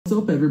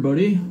What's up,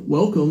 everybody?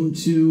 Welcome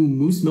to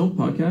Moose Milk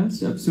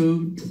Podcast,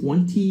 episode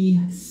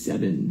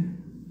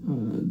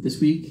 27. This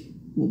week,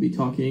 we'll be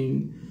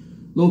talking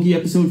Loki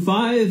episode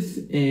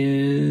 5,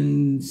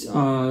 and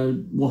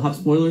we'll have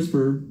spoilers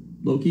for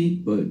Loki,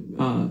 but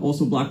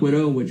also Black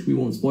Widow, which we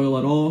won't spoil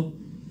at all.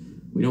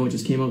 We know it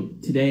just came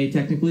out today,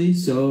 technically,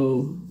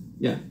 so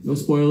yeah, no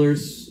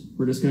spoilers.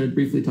 We're just going to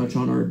briefly touch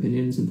on our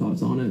opinions and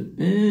thoughts on it,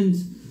 and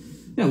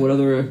yeah, what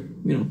other,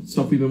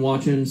 stuff we've been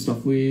watching,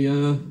 stuff we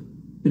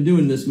been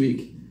doing this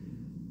week.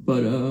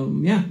 But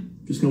yeah,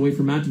 just gonna wait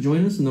for Matt to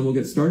join us and then we'll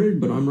get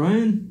started. But I'm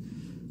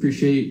Ryan.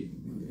 Appreciate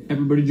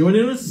everybody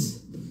joining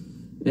us,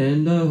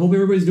 and hope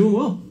everybody's doing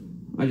well.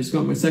 I just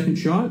got my second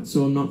shot,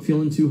 so I'm not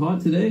feeling too hot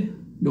today.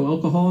 No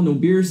alcohol, no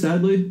beer,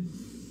 sadly.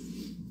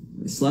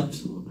 I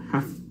slept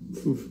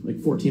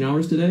 14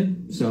 hours today,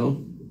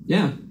 so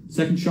yeah,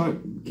 second shot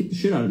kicked the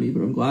shit out of me,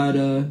 but I'm glad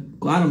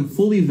I'm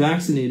fully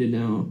vaccinated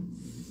now.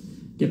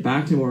 Get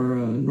back to our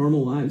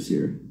normal lives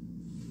here.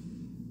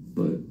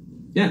 But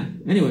yeah,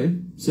 anyway,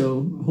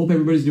 so I hope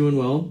everybody's doing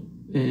well.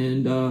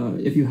 And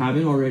if you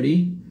haven't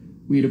already,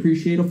 we'd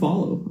appreciate a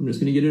follow. I'm just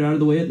going to get it out of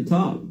the way at the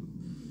top.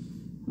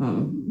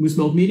 Moose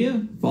Milk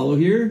Media, follow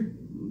here.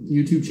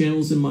 YouTube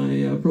channel's in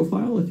my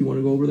profile if you want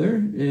to go over there.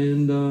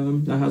 And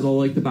that has all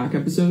like the back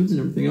episodes and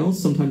everything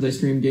else. Sometimes I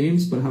stream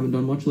games, but I haven't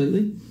done much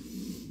lately.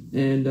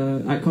 And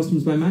at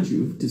Customs by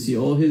Matthew to see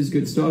all his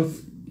good stuff,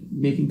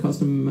 making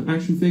custom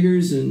action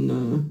figures,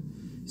 and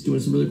he's doing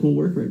some really cool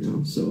work right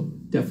now. So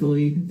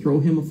definitely throw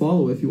him a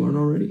follow if you aren't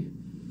already.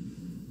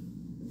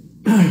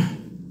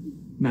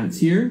 Matt's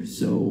here,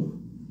 so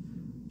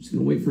just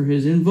gonna wait for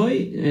his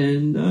invite,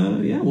 and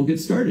yeah, we'll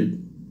get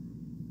started.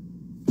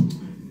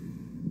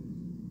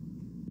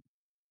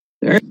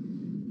 There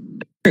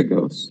it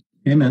goes.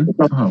 Hey man,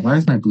 oh, why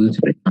is my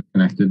Bluetooth not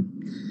connected?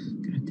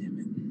 God damn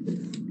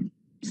it!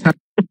 Just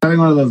having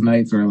one of those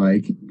nights where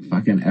like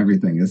fucking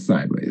everything is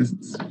sideways.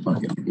 It's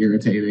fucking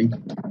irritating.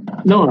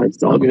 No,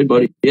 it's all good,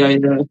 buddy. Yeah,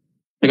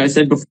 like I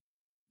said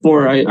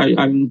before,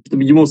 I'm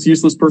the most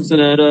useless person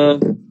at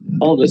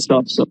all this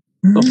stuff. So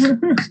That's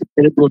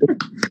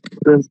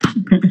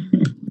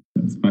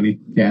funny.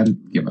 Yeah,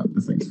 I'd give up.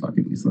 This thing's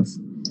fucking useless.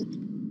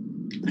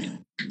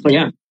 But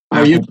yeah, how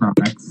are you?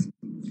 Products.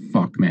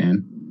 Fuck,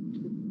 man.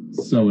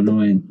 So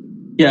annoying.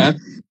 Yeah.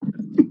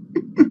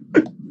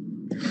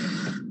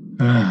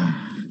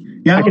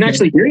 Yeah, I can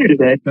actually hear you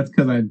today. That's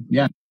because I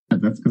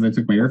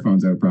took my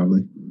earphones out,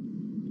 probably.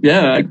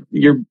 Yeah,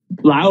 you're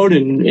loud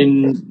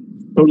and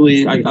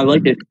totally, I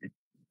like it.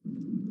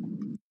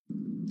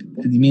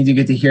 It means you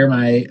get to hear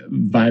my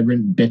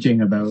vibrant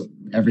bitching about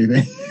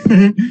everything.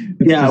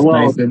 Yeah,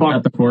 well, nice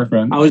at the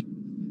forefront. I was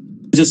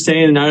just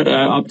saying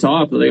up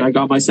top, like I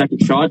got my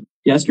second shot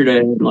yesterday,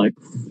 and like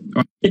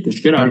hit the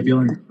shit out of me.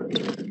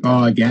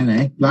 Oh, again,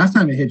 eh? Last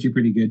time it hit you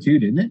pretty good too,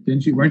 didn't it?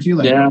 Didn't you? Weren't you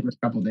like for a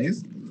couple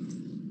days?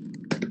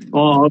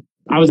 Oh,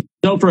 I was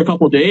out for a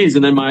couple of days,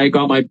 and then I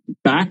got my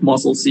back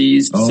muscle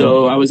seized,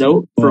 so I was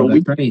out for a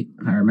week. Right.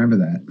 I remember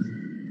that.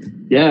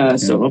 Yeah,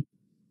 so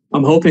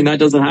I'm hoping that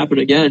doesn't happen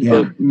again.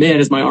 Yeah. But man,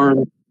 is my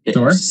arm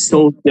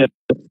so stiff.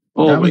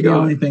 Oh that was my God. The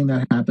only thing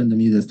that happened to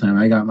me this time.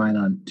 I got mine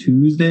on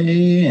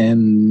Tuesday,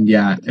 and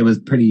yeah, it was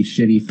pretty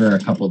shitty for a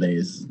couple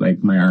days.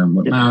 Like my arm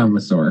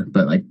was sore,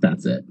 but like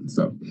that's it.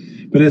 So,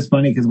 but it's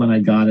funny because when I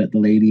got it, the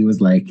lady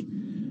was like,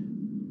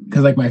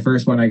 because like my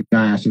first one I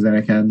got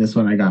AstraZeneca, and this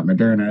one I got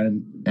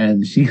Moderna,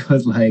 and she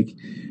was like,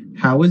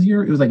 "How was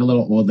your?" It was like a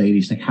little old lady.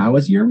 She's like, "How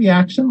was your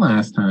reaction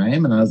last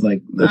time?" And I was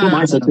like,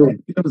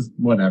 "It was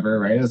whatever,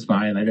 right? It was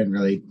fine. I didn't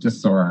really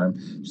just sore arm."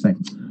 She's like,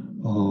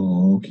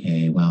 "Oh,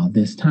 okay. Well,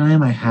 this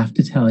time I have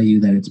to tell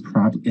you that it's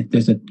probably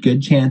there's a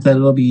good chance that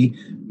it'll be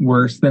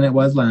worse than it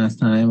was last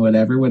time.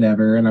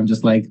 Whatever." And I'm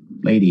just like,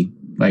 "Lady,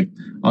 like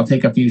I'll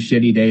take a few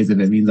shitty days if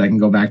it means I can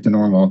go back to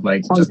normal.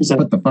 Like 100%. Just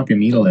put the fucking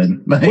needle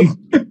in." Like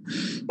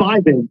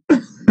 5 days.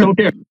 Don't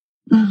care.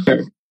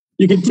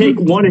 You can take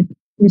one and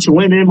each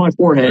limb in my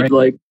forehead. Right.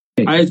 Like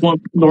I just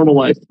want normal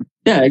life.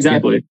 Yeah,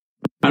 exactly. Yeah.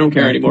 I don't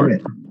care anymore.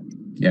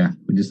 Yeah,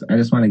 I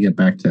just want to get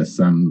back to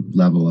some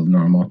level of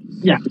normal.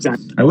 Yeah,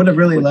 exactly. I would have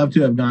really loved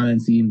to have gone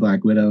and seen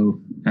Black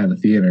Widow at the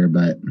theater,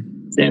 but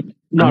I'm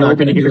not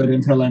going to do it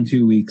until I'm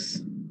 2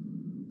 weeks.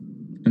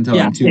 Until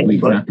I'm 2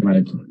 weeks after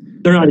my.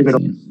 They're not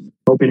even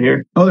open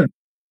here. Oh, they're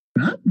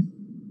not?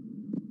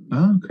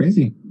 Oh,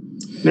 crazy.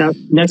 Now,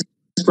 next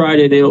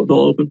Friday they'll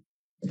open.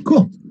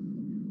 Cool.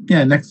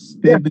 Yeah,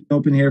 they've been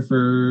open here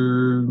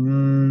for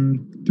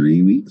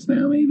 3 weeks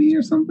now, maybe,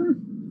 or something,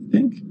 I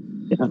think.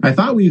 Yeah. I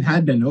thought we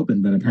had been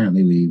open, but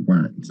apparently we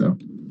weren't. So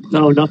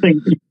no,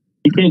 nothing.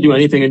 You can't do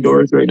anything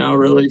indoors right now,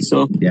 really.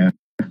 So yeah,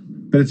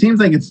 but it seems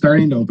like it's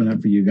starting to open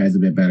up for you guys a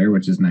bit better,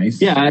 which is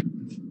nice. Yeah,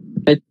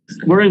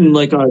 we're in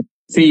like a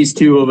phase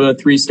 2 of a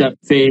 3-step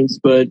phase,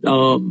 but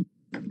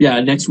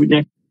yeah, next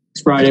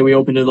Friday we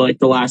open to like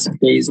the last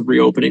phase of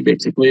reopening,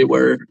 basically,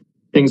 where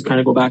things kind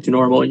of go back to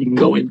normal. You can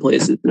go in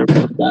places and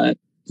everything like that.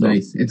 So.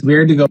 Nice. It's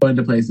weird to go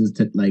into places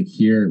to like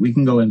here. We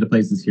can go into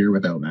places here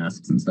without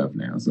masks and stuff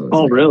now. So.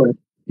 Really?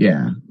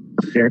 Yeah.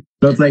 Sure.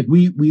 So it's like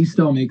we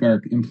still make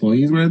our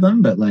employees wear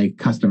them, but like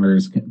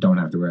customers don't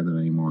have to wear them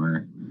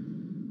anymore.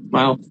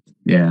 Wow.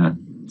 Yeah.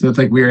 So it's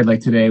like weird.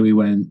 Like today we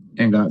went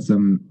and got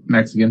some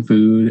Mexican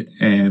food,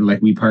 and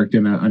like we parked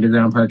in an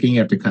underground parking. You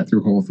have to cut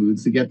through Whole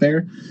Foods to get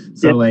there.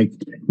 So like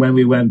when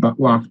we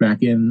walked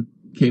back in,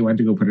 Kate went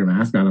to go put her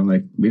mask on. I'm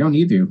like, we don't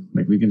need to.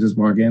 Like we can just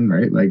walk in,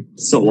 right? Like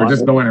we're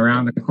just going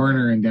around the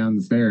corner and down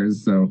the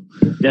stairs. So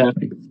yeah.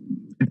 Like,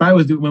 if I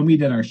was when we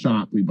did our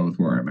shop, we both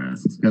wore our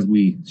masks because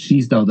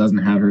she still doesn't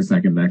have her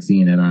second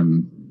vaccine, and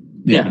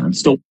I'm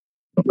still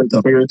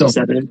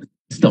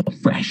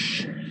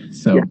fresh.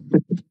 So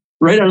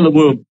right out of the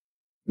womb.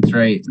 That's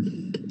right.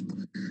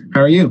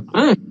 How are you?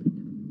 Other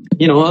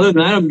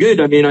than that, I'm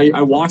good. I mean,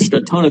 I watched a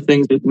ton of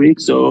things this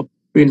week, so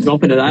we can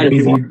jump into that if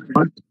you want.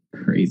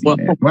 Crazy. Well,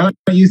 man. Why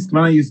don't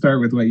you start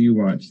with what you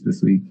watched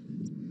this week?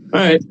 All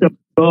right.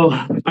 So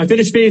I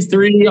finished phase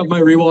 3 of my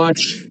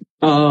rewatch.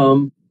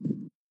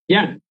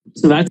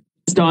 So that's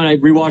done. I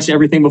rewatched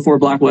everything before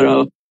Black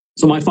Widow.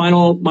 So my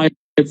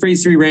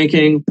phase 3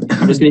 ranking,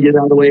 I'm just going to get it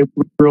out of the way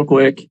real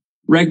quick.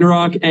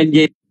 Ragnarok,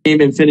 Endgame,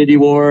 Infinity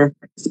War,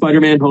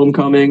 Spider-Man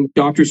Homecoming,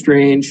 Doctor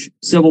Strange,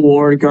 Civil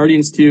War,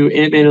 Guardians 2,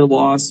 Ant-Man and the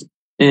Wasp,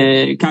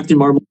 and Captain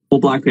Marvel,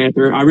 Black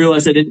Panther. I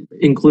realized I didn't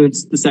include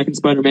the second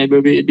Spider-Man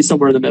movie. It'd be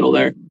somewhere in the middle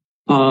there.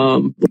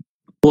 Below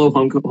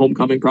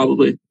Homecoming,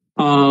 probably.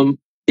 I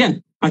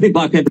think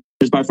Black Panther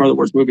is by far the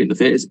worst movie in the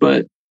phase,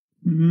 but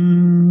I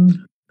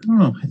don't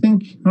know. I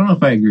don't know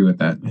if I agree with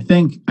that. I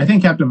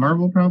think Captain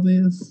Marvel probably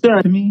is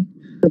to me.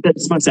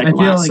 That's my second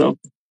last. So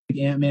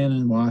Ant-Man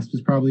and Wasp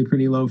is probably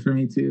pretty low for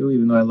me too,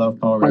 even though I love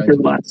Paul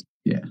Rudd.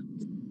 Yeah.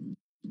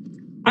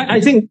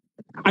 I think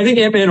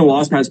Ant-Man and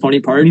Wasp has funny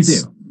parts. Me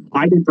too.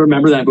 I didn't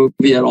remember that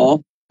movie at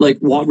all. Like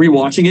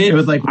rewatching it,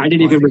 was like I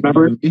didn't even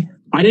remember.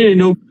 I didn't even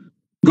know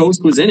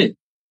Ghost was in it.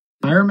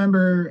 I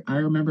remember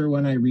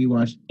when I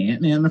rewatched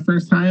Ant-Man the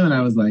first time, and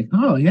I was like,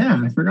 "Oh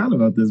yeah, I forgot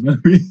about this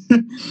movie."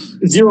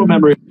 Zero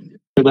memory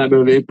of that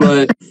movie,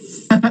 but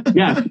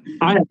yeah,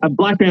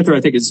 Black Panther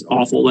I think is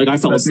awful. Like I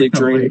fell asleep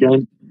during it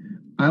again.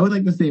 I would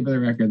like to say for the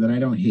record that I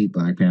don't hate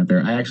Black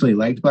Panther. I actually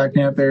liked Black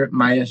Panther.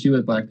 My issue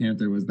with Black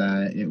Panther was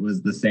that it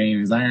was the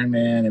same as Iron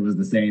Man. It was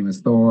the same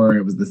as Thor.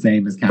 It was the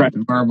same as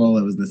Captain Marvel.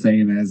 It was the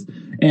same as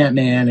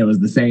Ant-Man. It was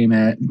the same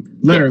at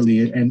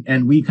literally.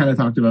 And we kind of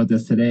talked about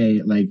this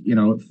today, like,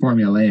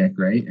 formulaic,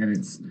 right? And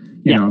it's,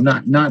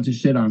 not to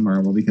shit on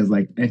Marvel because,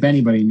 like, if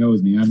anybody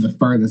knows me, I'm the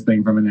farthest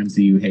thing from an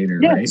MCU hater,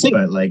 right? Same.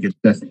 But, like, it's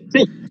just,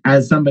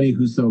 as somebody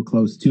who's so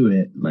close to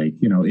it, like,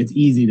 it's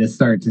easy to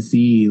start to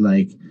see,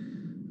 like,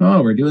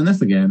 oh, we're doing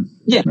this again.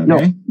 Yeah,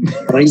 okay.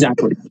 No,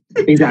 exactly.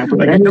 Like,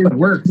 I know it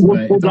works.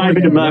 We'll dive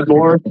into that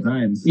more.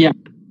 Yeah,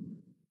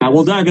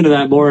 we'll dive into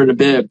that more in a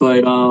bit.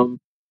 But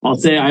I'll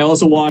say I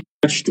also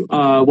watched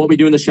What We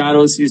Do in the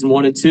Shadows season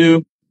 1 and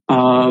 2.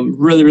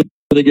 Really, really,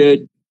 really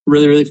good.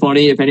 Really, really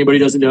funny. If anybody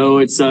doesn't know,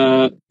 it's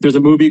there's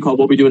a movie called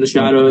What We Do in the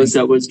Shadows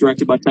that was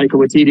directed by Taika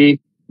Waititi.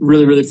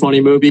 Really, really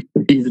funny movie.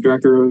 He's the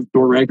director of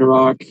Thor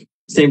Ragnarok.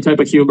 Same type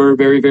of humor.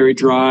 Very, very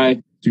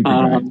dry. Super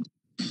dry.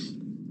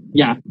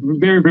 Yeah,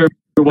 very, very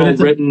well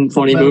written,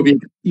 funny movie.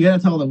 You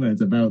gotta tell them what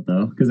it's about,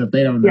 though, because if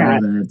they don't know,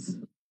 then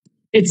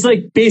it's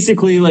like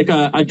basically like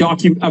a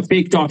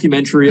fake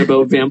documentary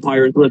about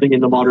vampires living in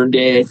the modern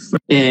day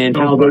and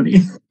how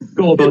they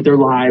go about their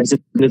lives.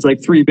 And it's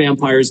like 3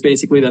 vampires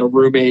basically that are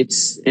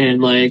roommates,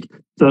 and like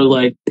the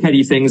like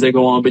petty things that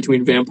go on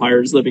between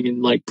vampires living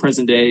in like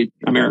present day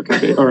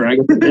America, or I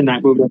guess in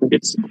that movie I think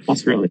it's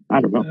Australia.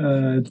 I don't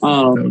know. It's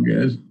so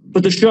good.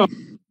 But the show.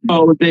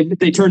 Oh,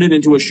 they turned it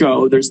into a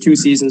show. There's 2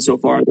 seasons so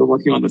far. They're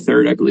working on the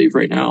 3rd, I believe,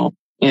 right now.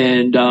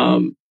 And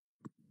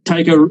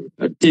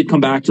Taika did come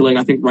back to, like,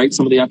 I think, write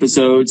some of the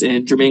episodes.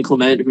 And Jermaine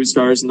Clement, who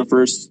stars in the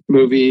first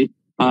movie,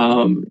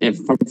 and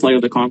from Flight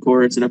of the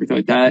Conchords and everything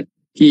like that,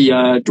 he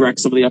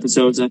directs some of the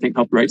episodes and I think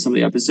helped write some of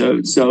the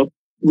episodes. So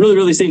really,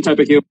 really same type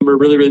of humor.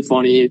 Really, really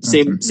funny.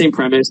 Same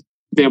premise.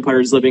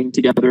 Vampires living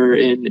together,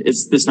 and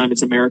this time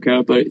it's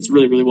America, but it's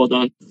really, really well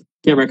done.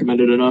 Can't recommend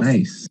it enough.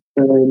 Nice.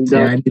 And,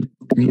 I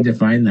need to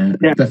find that.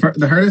 Yeah.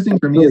 The hardest thing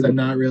for me is I'm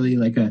not really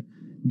like a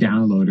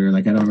downloader.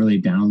 Like I don't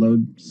really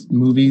download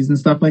movies and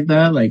stuff like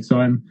that. Like so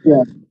I'm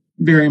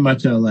very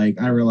much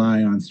I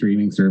rely on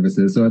streaming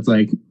services. So it's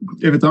like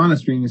if it's on a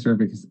streaming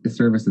service,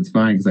 it's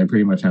fine because I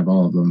pretty much have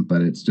all of them.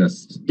 But it's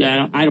just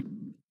I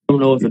don't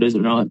know if it is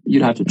or not.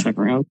 You'd have to check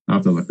around. I'll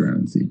have to look around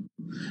and see.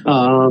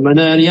 And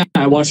then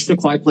I watched A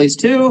Quiet Place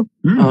 2.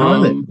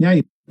 How is it? Yeah,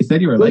 you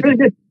said you were really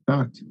good.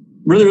 Shocked.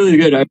 Really, really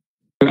good.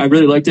 I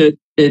really liked it.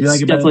 It's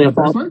like it definitely a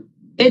first one?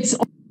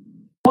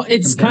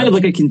 It's kind of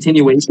like a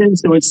continuation,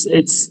 so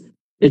it's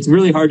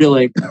really hard to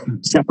like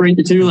separate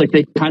the two. Like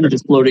they kind of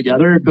just flow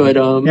together. But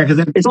because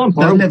it's on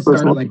par with the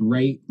first one. Like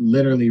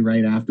literally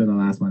right after the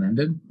last one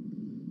ended.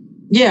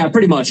 Yeah,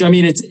 pretty much. I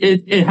mean,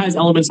 it has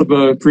elements of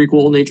a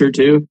prequel nature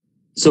too.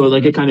 So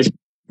like it kind of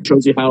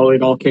shows you how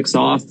it all kicks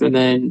off, and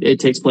then it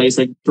takes place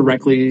like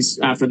directly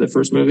after the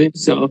first movie.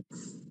 So.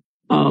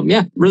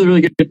 Really,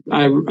 really good.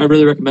 I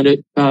really recommend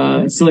it.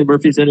 Cillian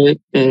Murphy's in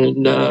it,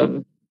 and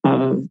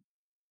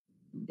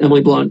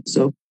Emily Blunt.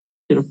 So,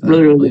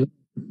 really, really good.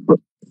 But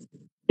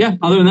yeah,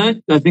 other than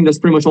that, I think that's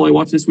pretty much all I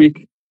watched this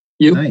week.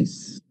 You?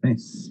 Nice.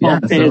 Yeah,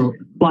 and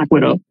Black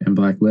Widow. And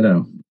Black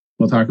Widow.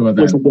 We'll talk about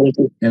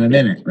that in a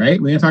minute,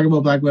 right? We're going to talk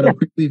about Black Widow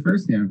quickly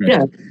first. Yeah,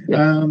 okay.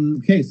 Yeah.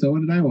 Okay, so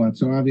what did I watch?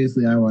 So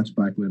obviously I watched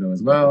Black Widow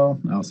as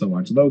well. I also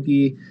watched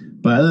Loki.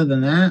 But other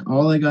than that,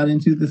 all I got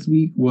into this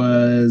week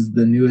was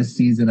the newest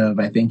season of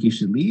I Think You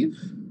Should Leave.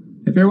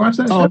 Have you ever watched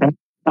that show? Okay.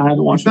 I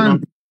haven't watched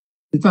it.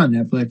 It's on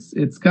Netflix.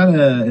 It's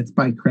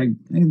by Craig,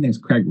 I think his name's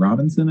Craig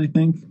Robinson, I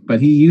think.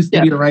 But he used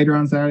to be a writer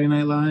on Saturday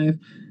Night Live.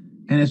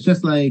 And it's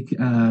just like...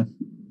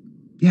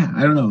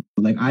 I don't know.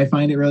 Like, I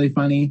find it really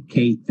funny.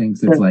 Kate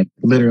thinks it's like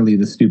literally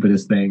the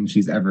stupidest thing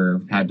she's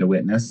ever had to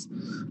witness.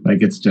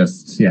 Like, it's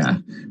just,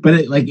 but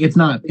it's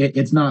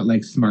not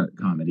like smart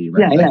comedy,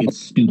 right? It's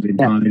stupid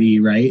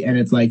comedy, right? And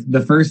it's like the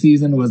first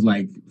season was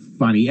like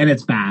funny and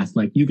it's fast.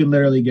 Like, you can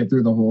literally get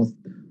through the whole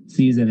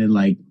season in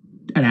like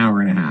an hour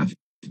and a half.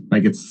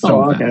 Like, it's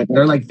so fast.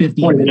 They're like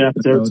 15-minute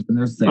episodes and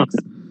there's 6.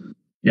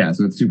 Yeah,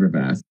 so it's super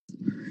fast.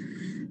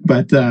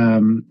 But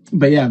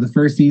yeah, the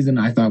first season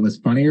I thought was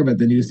funnier, but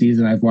the new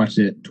season I've watched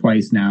it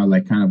twice now,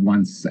 like kind of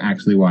once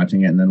actually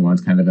watching it and then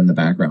once kind of in the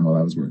background while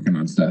I was working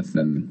on stuff.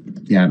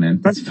 And yeah, man,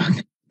 it's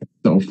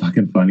so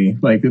fucking funny.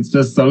 Like, it's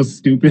just so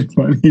stupid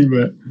funny,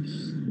 but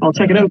I'll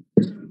check it out.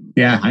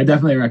 Yeah, I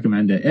definitely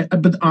recommend it.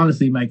 But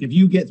honestly, Mike, if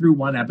you get through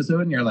one episode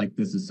and you're like,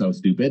 this is so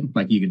stupid,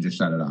 like, you can just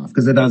shut it off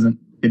because it doesn't.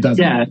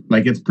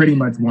 Like, it's pretty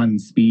much one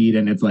speed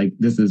and it's like,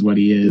 this is what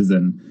he is.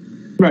 And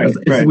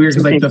it's weird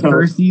because like the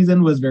first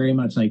season was very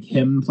much like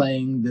him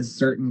playing this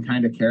certain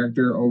kind of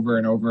character over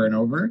and over and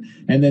over,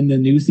 and then the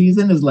new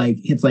season is like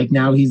it's like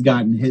now he's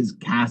gotten his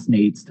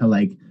castmates to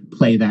like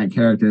play that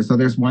character. So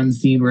there's one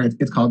scene where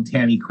it's called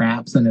Tammy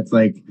Craps, and it's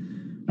like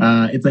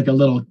a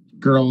little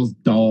girl's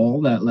doll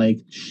that like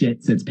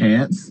shits its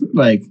pants.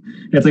 Like,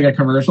 it's like a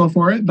commercial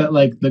for it, but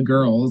like the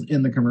girls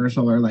in the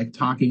commercial are like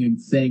talking and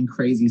saying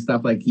crazy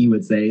stuff like he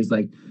would say. It's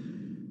like,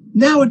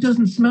 now it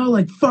doesn't smell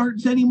like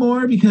farts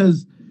anymore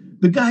because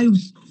the guy who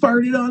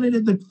farted on it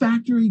at the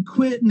factory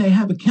quit and they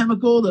have a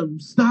chemical to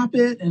stop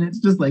it. And it's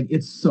just like,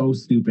 it's so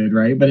stupid,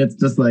 right? But it's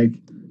just like,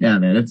 yeah,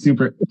 man, it's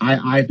super.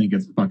 I think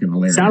it's fucking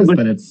hilarious. Sounds like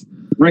but it's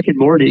Rick and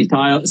Morty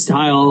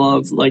style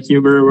of like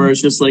humor where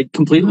it's just like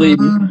completely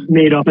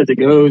made up as it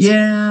goes.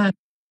 Yeah.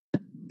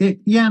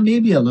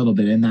 Maybe a little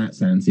bit in that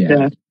sense.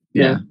 Yeah.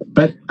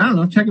 But I don't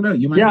know. Check it out.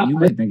 You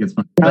might think it's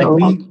fun.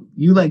 Like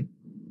you like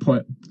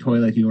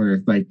toilet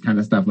humor, like kind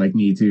of stuff like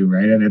me too,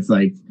 right? And it's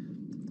like,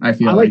 I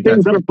like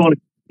things that are funny.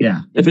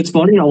 Yeah. If it's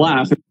funny, I'll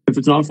laugh. If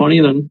it's not funny,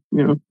 then,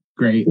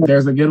 Great.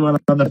 There's a good one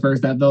on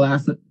the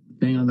last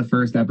thing on the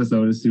first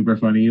episode is super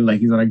funny. Like,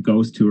 he's on a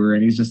ghost tour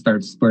and he just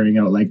starts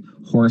splurting out like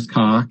horse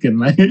cock and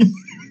like,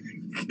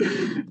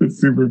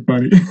 it's super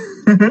funny.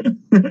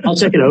 I'll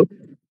check it out.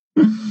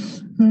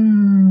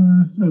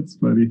 That's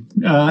funny.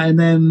 And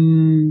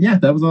then,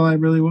 that was all I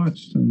really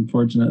watched,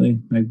 unfortunately.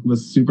 I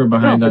was super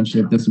behind on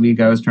shit this week.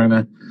 I was trying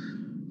to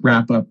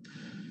wrap up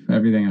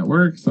everything at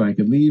work so I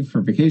could leave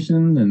for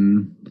vacation,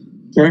 and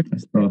I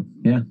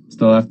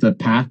still have to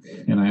pack,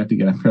 and I have to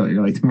get up really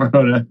early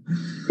tomorrow to...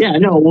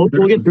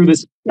 We'll get through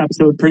this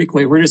episode pretty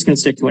quick. We're just going to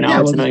stick to an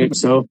hour tonight,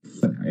 so...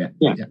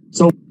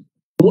 So,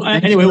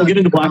 anyway, we'll get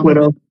into Black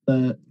Widow.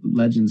 The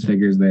Legends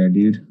figures there,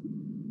 dude.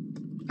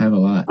 I have a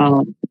lot.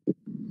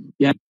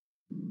 Yeah,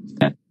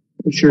 I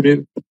sure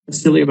do. A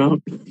silly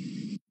amount.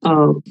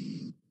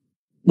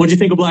 What'd you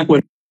think of Black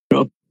Widow?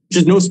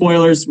 Just no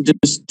spoilers,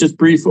 just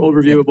brief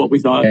overview of what we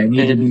thought. I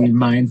need to be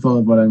mindful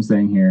of what I'm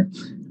saying here.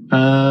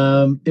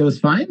 It was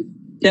fine.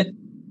 Yeah.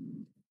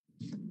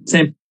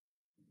 Same.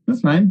 That's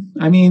fine.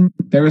 I mean,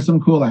 there were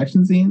some cool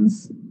action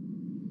scenes.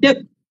 Yep.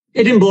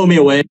 It didn't blow me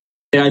away.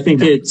 I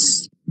think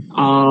it's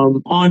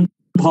on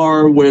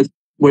par with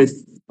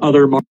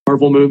other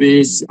Marvel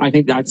movies. I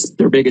think that's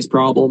their biggest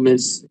problem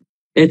is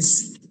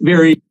it's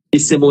very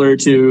similar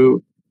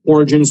to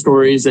origin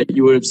stories that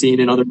you would have seen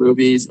in other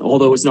movies,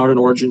 although it's not an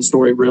origin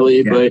story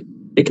really, but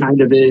it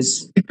kind of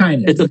is.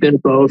 It's a bit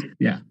of both.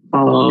 Yeah.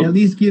 It at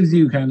least gives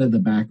you kind of the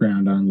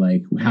background on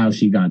like how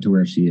she got to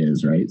where she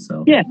is, right?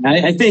 So yeah,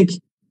 I think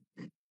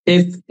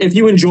if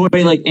you enjoy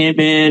like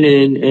Ant-Man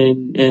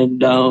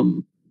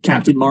and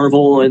Captain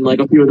Marvel and like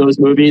a few of those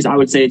movies, I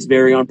would say it's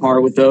very on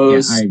par with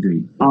those. Yeah, I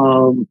agree.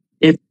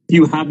 If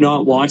you have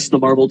not watched the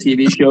Marvel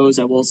TV shows,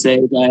 I will say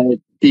that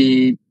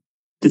the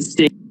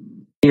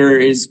Stinger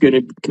is going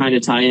to kind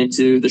of tie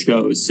into the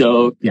shows.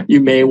 So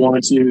you may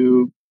want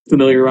to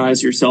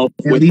familiarize yourself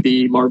with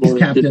the Marvel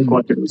Captain,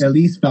 at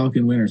least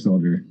Falcon Winter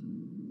Soldier.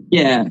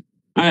 Yeah.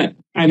 I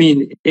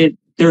mean,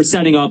 they're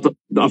setting up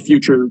a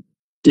future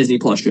Disney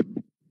Plus show.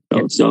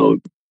 So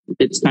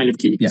it's kind of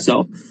key. Yeah.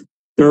 So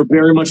they're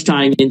very much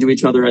tying into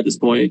each other at this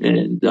point.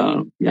 And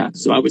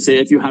so I would say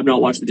if you have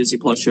not watched the Disney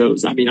Plus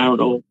shows, I mean, I don't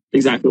know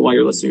exactly why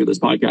you're listening to this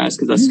podcast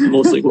because that's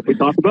mostly what we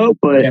talk about.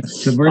 But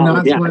because we're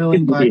not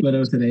spoiling Black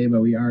Widow today,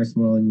 but we are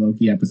spoiling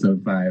Loki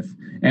episode 5.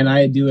 And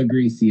I do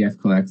agree, CF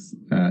collects.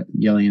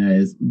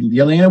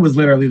 Yelena was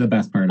literally the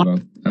best part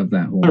of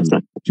that whole.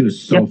 100%. She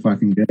was so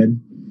fucking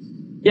good.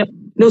 Yep.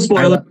 no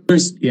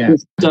spoilers. Yeah.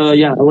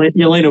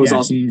 Yelena was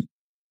awesome.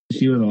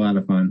 She was a lot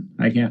of fun.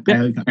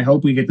 I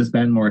hope we get to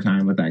spend more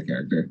time with that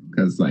character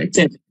because like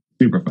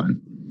super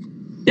fun.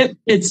 Yep,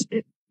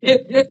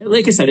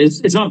 like I said,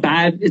 it's not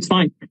bad. It's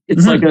fine.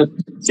 It's like a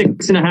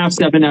 6.5,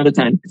 7 out of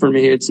 10 for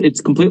me.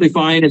 It's completely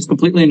fine. It's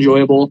completely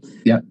enjoyable.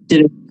 Yep.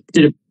 Did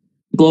it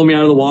blow me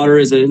out of the water?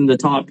 Is it in the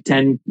top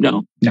 10?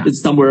 No.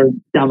 It's somewhere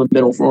down the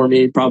middle for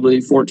me. Probably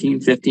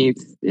 14th,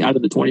 15th out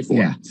of the 24.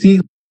 Yeah. See,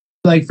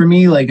 like for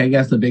me, like I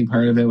guess the big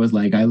part of it was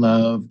like I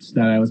loved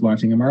that I was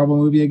watching a Marvel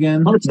movie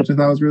again, which I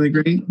thought was really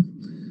great.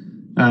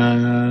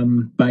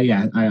 But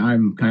yeah,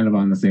 I'm kind of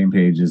on the same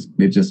page as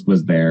it just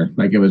was there.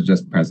 Like it was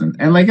just present.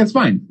 And like it's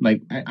fine.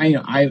 Like I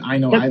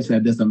know I've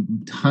said this a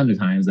ton of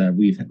times that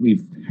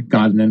we've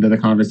gotten into the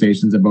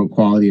conversations about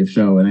quality of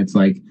show, and it's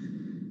like,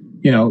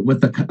 you know, with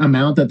the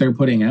amount that they're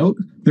putting out,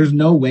 there's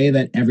no way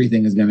that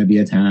everything is going to be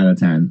a 10 out of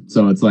 10.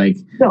 So it's like,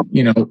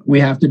 you know, we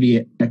have to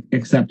be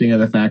accepting of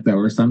the fact that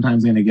we're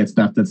sometimes going to get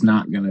stuff that's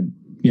not going to,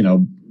 you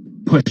know,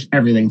 push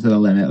everything to the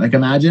limit. Like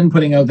imagine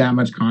putting out that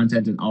much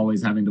content and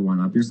always having to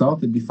one up yourself.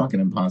 It'd be fucking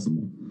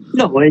impossible.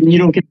 No, and you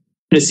don't get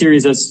a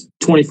series that's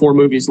 24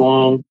 movies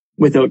long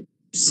without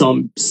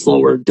some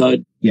slower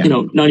dud. You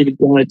know, not even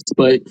duds,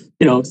 but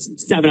you know,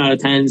 7 out of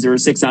 10s or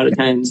 6 out of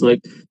 10s.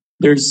 Like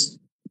there's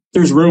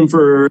room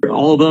for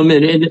all of them.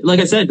 And like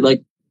I said,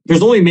 like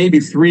there's only maybe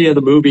 3 of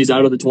the movies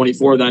out of the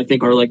 24 that I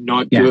think are like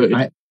not good.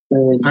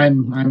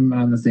 I'm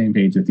on the same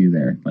page with you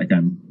there. Like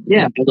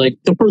like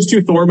the first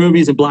 2 Thor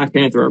movies and Black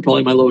Panther are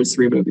probably my lowest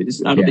 3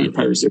 movies out of the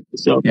entire series.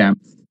 So yeah,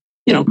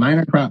 you know,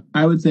 mine are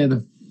I would say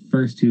the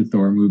first 2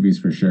 Thor movies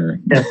for sure.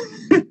 Yeah,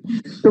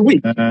 they're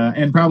weak.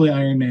 And probably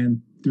Iron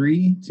Man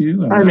 3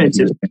 too. Iron Man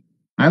 2.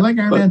 I like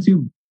Iron Man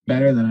 2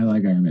 better than I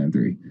like Iron Man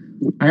 3.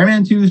 Iron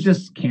Man 2 is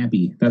just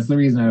campy. That's the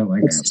reason I don't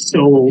like it. It's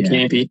so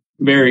campy,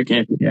 very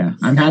campy. Yeah,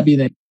 I'm happy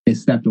that they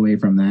stepped away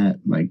from that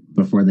like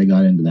before they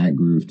got into that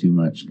groove too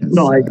much.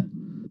 No, I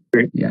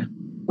agree. Yeah.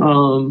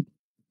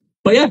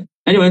 But yeah.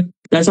 Anyway,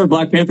 that's our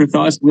Black Panther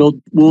thoughts.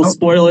 We'll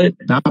spoil it.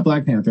 Not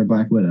Black Panther,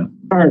 Black Widow.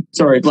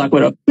 Sorry, Black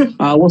Widow.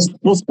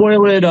 We'll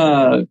spoil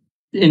it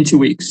in 2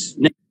 weeks.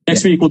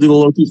 Next week we'll do the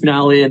Loki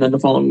finale, and then the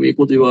following week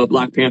we'll do a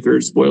Black Panther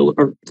spoiler.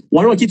 Or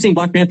why do I keep saying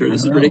Black Panther?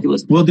 This is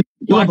ridiculous. We'll do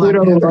Black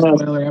Widow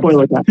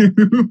spoiler.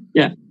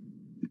 Yeah.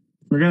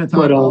 We're gonna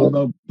talk all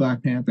about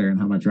Black Panther and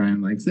how much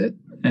Ryan likes it,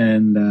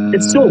 and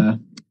it's so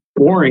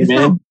boring,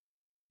 man.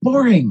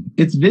 Boring.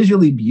 It's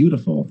visually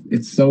beautiful.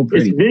 It's so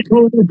pretty. It's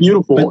visually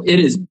beautiful. But it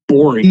is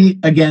boring.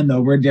 Again, though,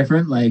 we're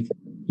different. Like,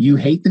 you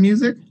hate the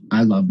music.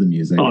 I love the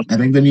music. I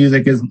think the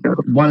music is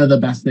one of the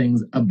best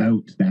things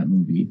about that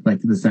movie.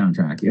 Like the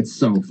soundtrack. It's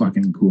so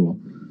fucking cool.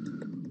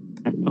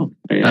 I don't know.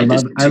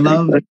 I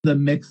love the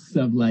mix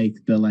of like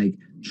the like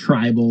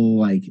tribal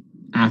like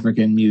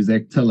African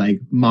music to like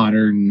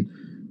modern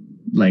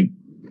like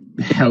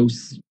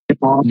house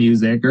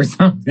music or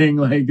something.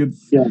 Like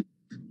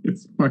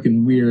it's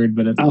fucking weird,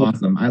 but it's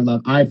awesome.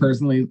 I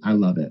personally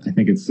love it. I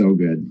think it's so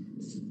good.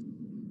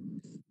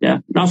 Yeah,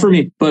 not for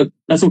me, but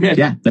that's okay.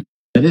 Yeah,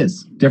 that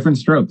is. Different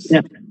strokes.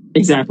 Yeah,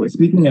 exactly.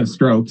 Speaking of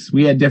strokes,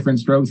 we had different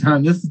strokes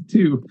on this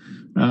too.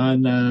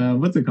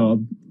 On what's it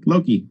called?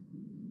 Loki.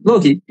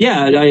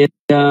 Yeah, I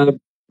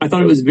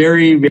thought it was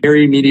very,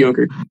 very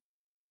mediocre.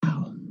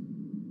 Wow.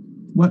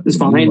 What? It's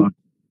fine.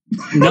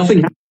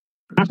 Nothing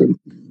happened.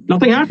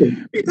 Nothing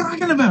happened. What are you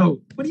talking about?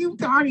 What are you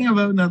talking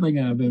about? Nothing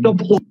happened.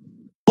 The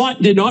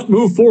plot did not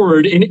move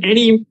forward in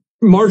any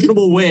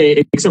marginable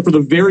way except for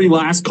the very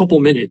last couple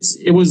minutes.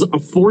 It was a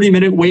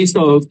 40-minute waste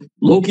of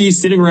Loki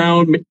sitting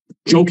around,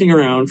 joking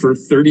around for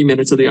 30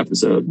 minutes of the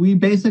episode. We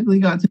basically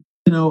got to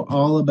know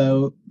all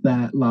about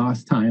that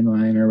lost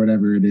timeline or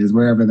whatever it is,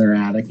 wherever they're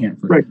at. I can't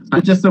forget.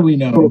 Right. Just so we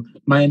know,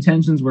 my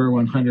intentions were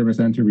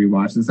 100% to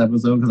rewatch this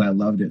episode because I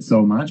loved it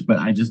so much, but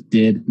I just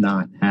did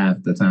not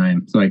have the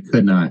time, so I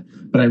could not.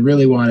 But I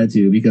really wanted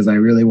to because I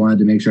really wanted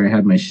to make sure I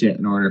had my shit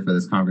in order for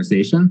this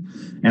conversation.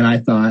 And I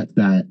thought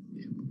that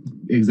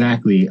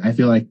exactly. I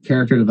feel like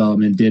character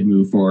development did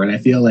move forward. I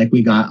feel like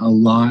we got a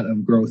lot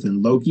of growth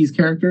in Loki's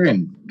character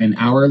and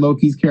our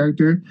Loki's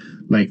character,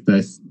 like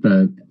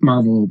the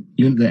Marvel,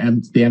 the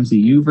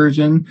MCU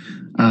version.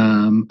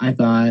 I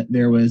thought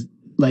there was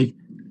like,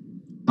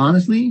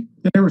 honestly,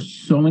 there were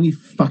so many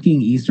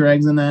fucking Easter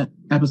eggs in that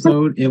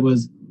episode. It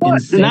was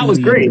insanely and that was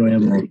great.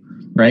 Enjoyable.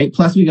 Right.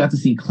 Plus, we got to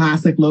see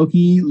classic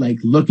Loki, like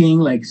looking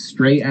like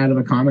straight out of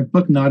a comic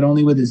book, not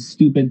only with his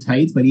stupid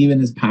tights, but even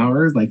his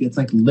powers. Like it's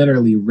like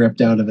literally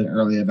ripped out of an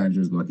early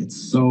Avengers book. It's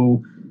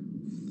so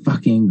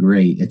fucking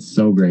great. It's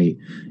so great.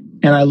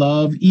 And I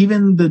love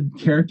even the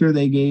character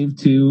they gave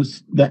to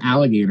the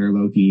alligator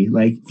Loki,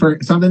 like for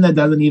something that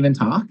doesn't even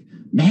talk.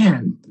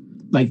 Man,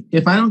 like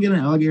if I don't get an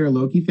alligator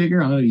Loki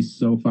figure, I'm going to be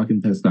so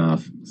fucking pissed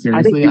off.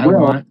 Seriously, I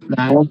want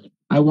that.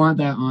 I want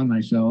that on my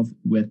shelf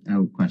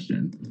without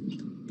question.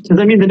 Because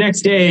I mean, the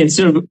next day,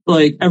 instead of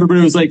like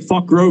everybody was like,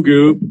 fuck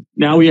Grogu,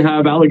 now we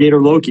have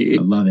alligator Loki.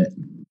 I love it.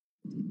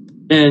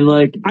 And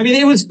like, I mean,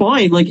 it was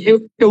fine. Like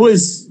it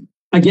was,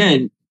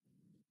 again,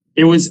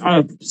 It was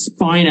a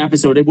fine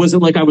episode. It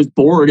wasn't like I was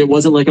bored. It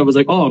wasn't like I was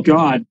like, oh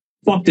God,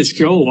 fuck this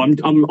show. I'm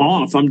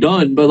off. I'm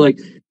done. But like,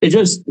 it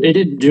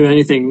didn't do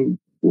anything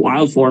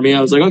wild for me.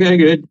 I was like, okay,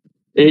 good.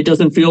 It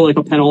doesn't feel like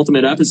a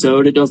penultimate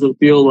episode. It doesn't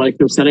feel like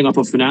they're setting up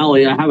a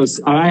finale.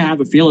 I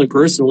have a feeling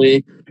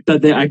personally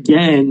that they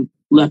again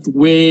left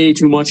way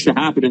too much to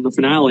happen in the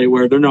finale,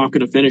 where they're not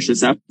going to finish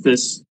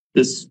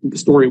this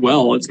story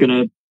well. There's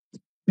going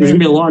to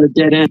be a lot of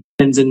dead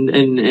ends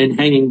and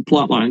hanging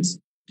plot lines.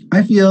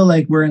 I feel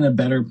like we're in a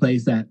better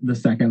place at the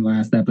second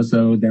last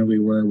episode than we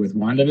were with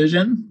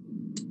WandaVision.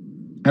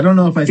 I don't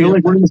know if I feel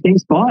like we're in the same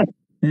spot.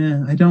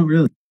 Yeah, I don't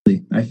really.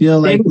 I feel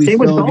like we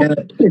still get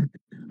it.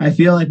 I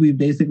feel like we've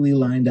basically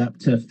lined up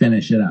to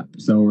finish it up.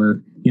 So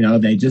we're,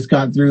 they just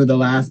got through the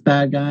last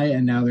bad guy,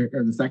 and now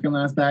or the second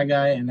last bad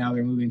guy, and now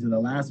they're moving to the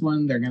last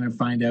one. They're going to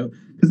find out,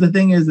 because the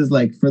thing is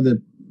like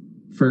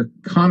for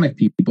comic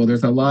people,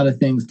 there's a lot of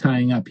things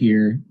tying up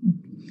here.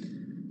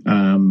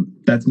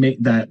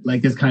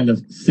 That is kind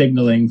of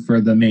signaling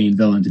for the main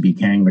villain to be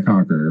Kang the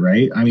Conqueror,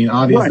 right? I mean,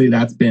 obviously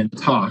that's been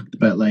talked,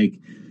 but like,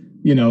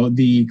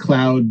 the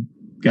Cloud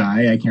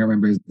guy, I can't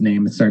remember his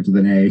name. It starts with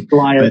an A.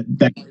 Goliath.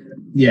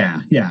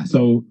 Yeah.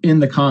 So in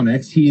the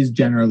comics, he's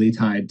generally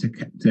tied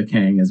to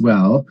Kang as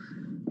well.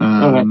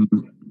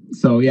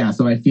 So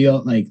I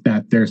feel like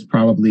that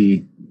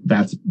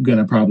that's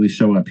gonna probably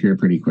show up here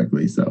pretty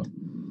quickly. So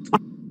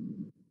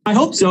I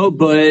hope so,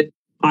 but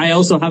I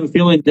also have a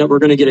feeling that we're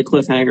gonna get a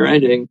cliffhanger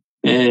ending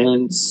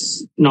and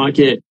not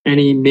get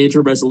any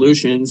major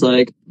resolutions.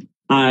 Like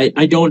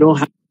I don't know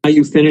how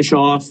you finish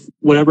off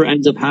whatever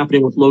ends up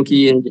happening with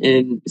Loki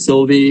and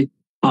Sylvie.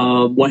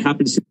 What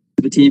happens to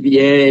the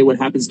TVA, what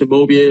happens to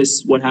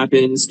Mobius, what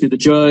happens to the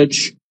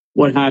judge,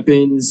 what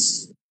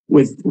happens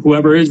with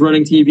whoever is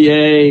running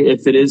TVA,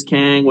 if it is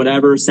Kang,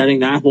 whatever,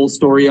 setting that whole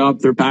story up,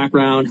 their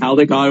background, how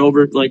they got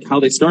over, like how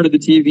they started the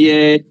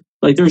TVA.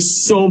 Like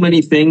there's so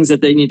many things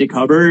that they need to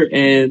cover,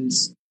 and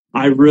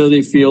I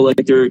really feel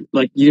like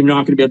you're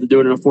not going to be able to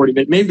do it in a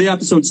 40-minute. Maybe the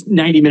episode's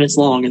 90 minutes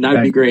long, and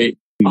that'd be great.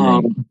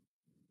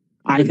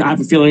 I have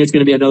a feeling it's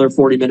going to be another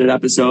 40-minute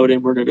episode,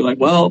 and we're going to be like,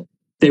 well,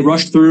 they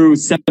rushed through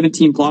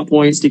 17 plot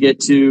points to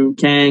get to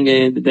Kang,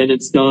 and then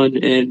it's done.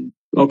 And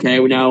okay,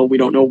 now we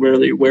don't know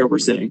where we're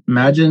sitting.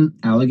 Imagine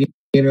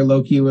Alligator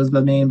Loki was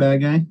the main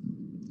bad guy.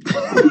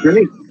 That'd be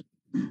great.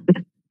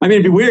 I mean,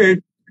 it'd be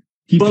weird.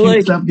 He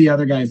picks up the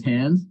other guy's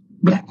hands.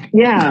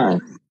 Yeah.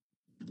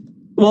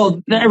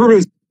 Well, everybody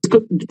was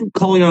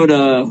calling out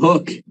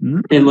Hook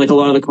in like a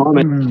lot of the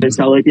comments. It's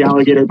how like the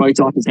alligator bites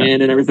off his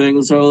hand and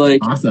everything. So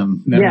like,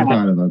 awesome. Never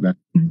thought about that.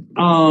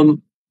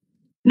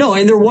 No,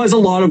 and there was a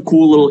lot of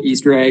cool little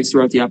Easter eggs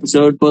throughout the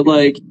episode, but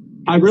like,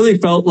 I really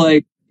felt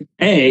like,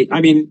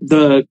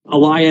 the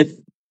Goliath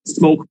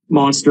smoke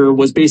monster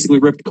was basically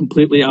ripped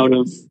completely out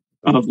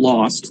of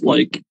Lost,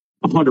 like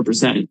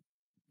 100%.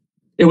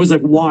 It was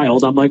like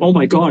wild. I'm like, oh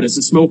my God, it's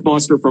a smoke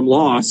monster from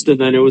Lost. And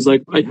then it was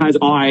like, it has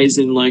eyes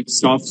and like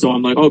stuff. So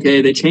I'm like,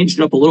 okay, they changed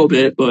it up a little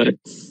bit, but.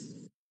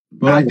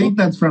 Well, I think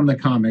that's from the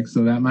comics.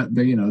 So that might,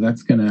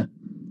 that's gonna.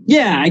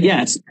 Yeah, I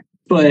guess.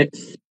 But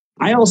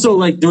I also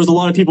there was a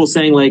lot of people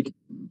saying like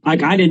I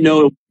didn't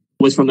know it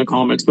was from the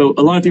comics, but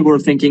a lot of people were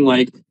thinking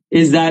like,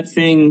 is that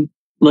thing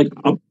like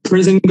a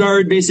prison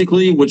guard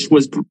basically, which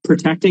was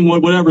protecting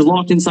whatever's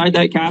locked inside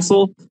that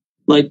castle,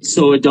 like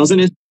so it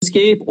doesn't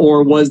escape,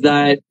 or was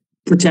that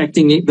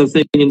protecting the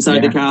thing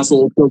inside the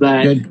castle so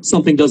that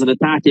something doesn't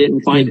attack it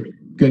and find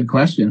it? Good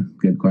question.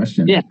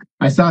 Yeah,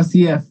 I saw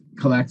CF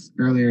Collects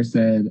earlier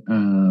said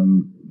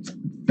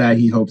that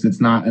he hopes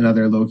it's not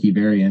another Loki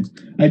variant.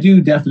 I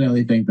do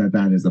definitely think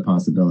that is a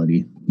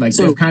possibility. Like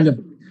they've kind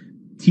of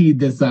teed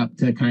this up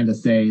to kind of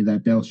say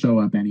that they'll show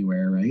up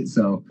anywhere, right?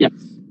 So,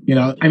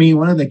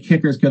 one of the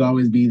kickers could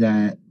always be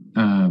that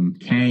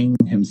Kang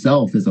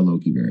himself is a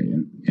Loki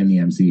variant in the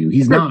MCU.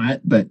 He's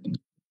not, but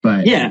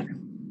yeah.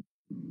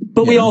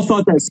 But we all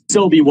thought that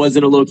Sylvie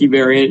wasn't a Loki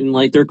variant, and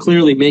like they're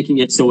clearly making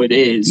it so it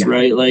is,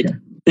 right? Like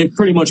they've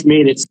pretty much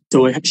made it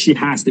so she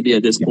has to be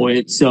at this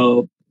point.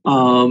 So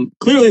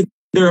clearly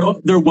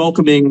they're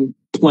welcoming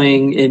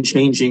playing and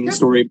changing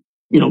story,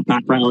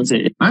 backgrounds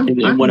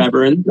and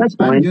whatever, and that's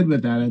fine. I'm good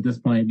with that at this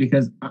point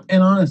because,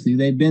 and honestly,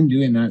 they've been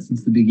doing that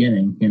since the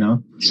beginning,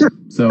 Sure.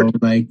 So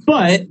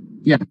but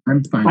yeah,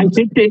 I'm fine. I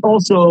think they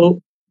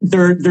also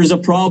there's a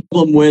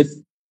problem with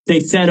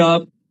they set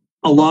up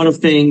a lot of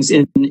things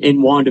in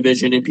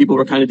WandaVision, and people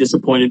were kind of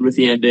disappointed with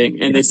the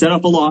ending, and they set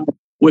up a lot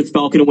with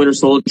Falcon and Winter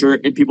Soldier,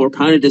 and people were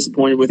kind of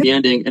disappointed with the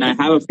ending. And I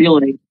have a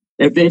feeling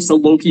if it's a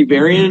Loki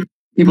variant,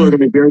 people are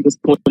going to be very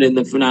disappointed in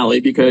the finale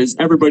because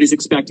everybody's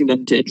expecting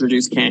them to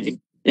introduce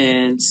Kang.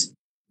 And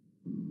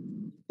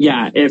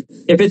yeah, if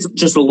it's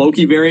just a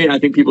Loki variant, I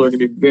think people are going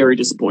to be very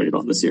disappointed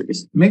on the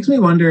series. Makes me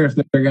wonder if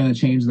they're going to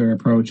change their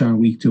approach on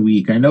week to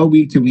week. I know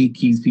week to week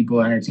keeps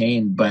people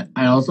entertained, but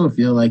I also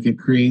feel like it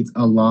creates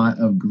a lot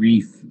of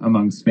grief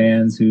amongst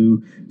fans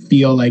who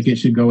feel like it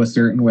should go a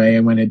certain way,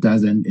 and when it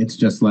doesn't, it's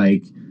just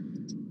like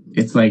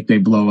they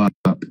blow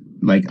up.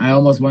 Like, I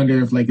almost wonder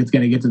if like it's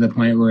going to get to the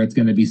point where it's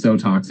going to be so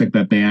toxic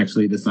that they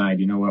actually decide,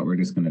 you know what, we're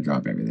just going to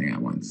drop everything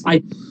at once.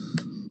 I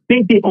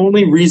think the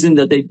only reason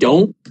that they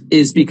don't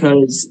is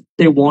because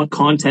they want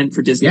content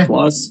for Disney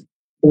Plus,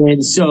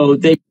 and so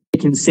they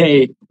can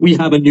say we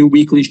have a new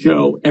weekly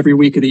show every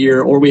week of the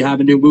year, or we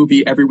have a new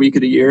movie every week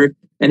of the year.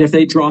 And if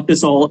they drop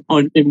this all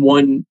in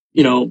one,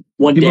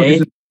 one People day,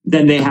 just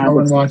then they have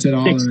and watch it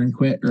all and then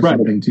quit or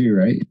something too,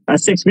 right? A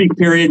 6-week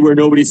period where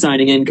nobody's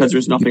signing in because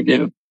there's nothing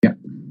new. Yeah.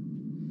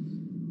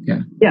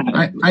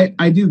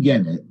 I do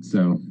get it.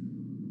 So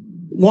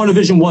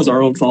WandaVision was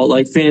our own fault,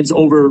 like fans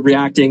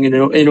overreacting and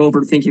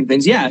overthinking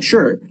things. Yeah,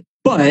 sure.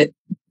 But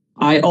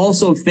I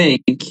also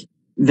think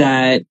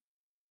that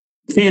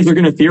fans are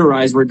going to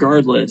theorize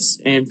regardless,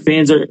 and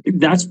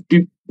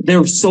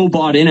they're so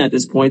bought in at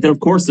this point that of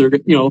course they're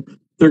going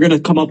to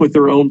come up with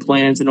their own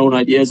plans and own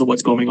ideas of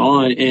what's going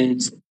on. And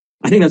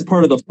I think that's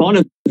part of the fun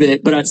of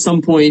it. But at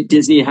some point,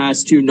 Disney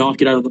has to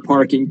knock it out of the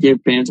park and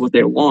give fans what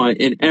they want.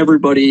 And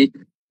everybody,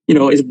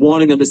 is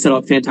wanting them to set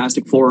up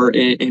Fantastic Four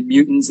and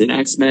Mutants and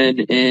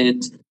X-Men.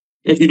 And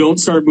if you don't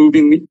start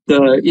moving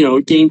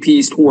the, game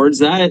piece towards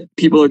that,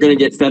 people are going to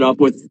get fed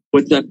up with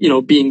them,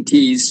 being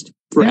teased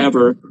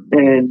forever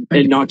and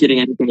not getting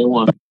anything they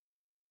want.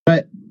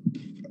 But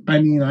I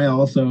mean, I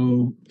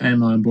also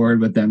am on board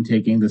with them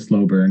taking the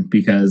slow burn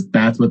because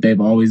that's what they've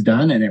always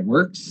done and it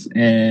works.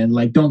 And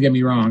like, don't get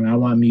me wrong, I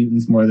want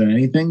Mutants more than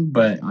anything,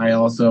 but I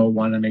also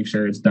want to make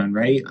sure it's done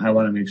right. I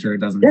want to make sure it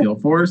doesn't feel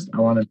forced. I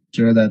want to make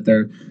sure that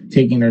they're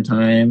taking their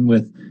time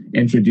with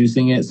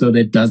introducing it so that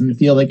it doesn't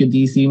feel like a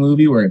DC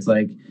movie where it's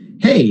like,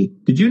 hey,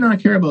 did you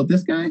not care about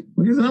this guy?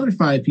 Well, here's another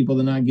 5 people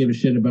to not give a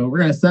shit about. We're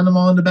going to send them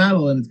all into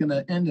battle and it's going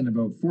to end in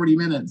about 40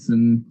 minutes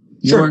and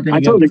you aren't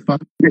going to get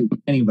fucked with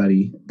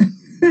anybody.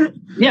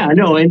 Yeah,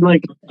 no, and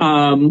like,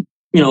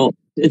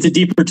 it's a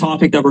deeper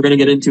topic that we're going to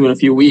get into in a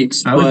few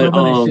weeks. I was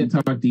hoping to shit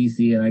talk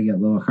DC and I get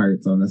little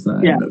hearts on the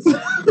side. Yeah.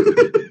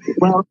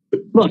 Well,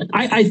 look,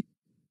 I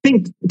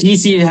think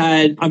DC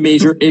had a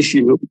major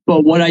issue,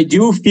 but what I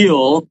do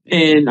feel,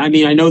 and I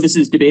mean, I know this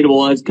is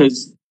debatable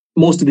because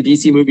most of the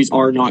DC movies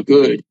are not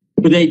good,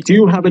 but they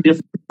do have a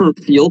different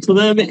feel to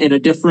them and a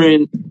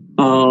different,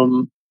 plot,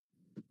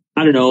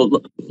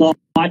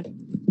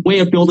 way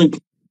of building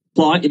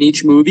plot in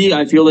each movie.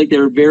 I feel like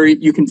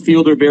you can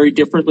feel they're very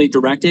differently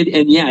directed.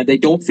 And yeah, they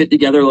don't fit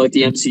together like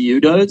the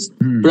MCU does,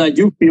 but I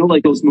do feel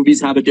like those movies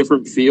have a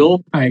different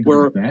feel. I agree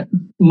with that.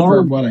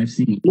 From what I've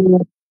seen.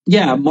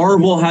 Yeah,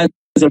 Marvel has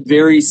a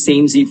very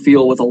samey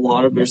feel with a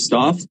lot of their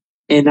stuff.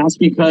 And that's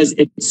because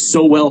it's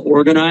so well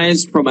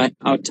organized from a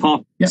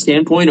top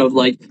standpoint of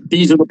like,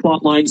 these are the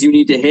plot lines you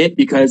need to hit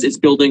because it's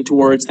building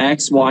towards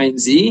X, Y, and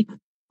Z.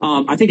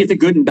 I think it's a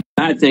good and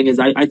bad thing is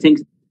I think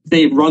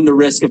they run the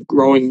risk of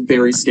growing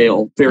very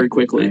stale very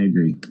quickly. I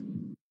agree.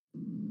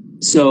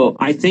 So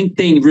I think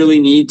they really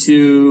need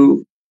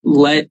to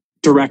let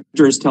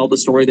directors tell the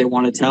story they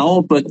want to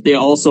tell, but they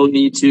also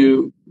need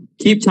to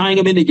keep tying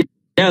them in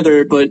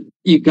together, but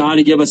you got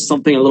to give us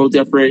something a little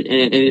different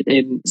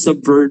and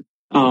subvert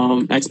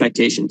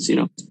expectations,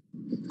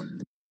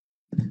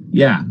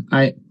 Yeah,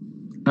 I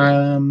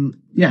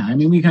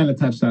mean, we kind of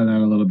touched on that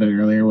a little bit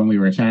earlier when we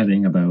were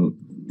chatting about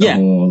the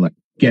whole like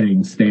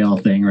getting stale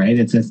thing, right?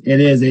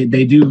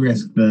 They do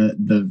risk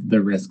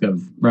the risk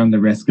of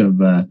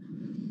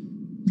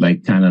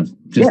like kind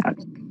of just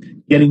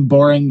getting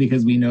boring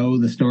because we know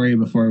the story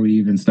before we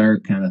even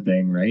start kind of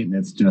thing, right? And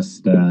it's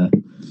just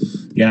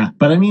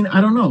but I mean, I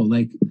don't know,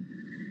 like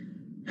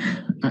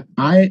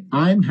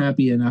I'm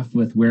happy enough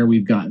with where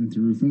we've gotten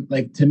through from,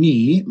 like, to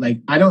me,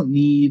 like, I don't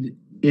need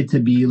it to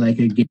be like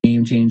a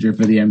game changer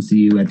for the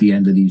MCU at the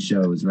end of these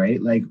shows,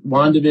 right? Like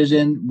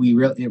WandaVision,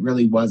 it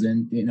really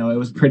wasn't, it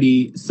was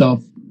pretty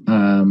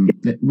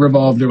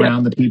revolved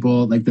around the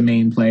people, like the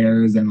main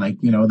players, and like,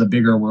 the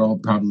bigger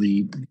world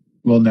probably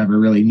will never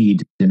really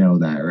need to know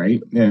that,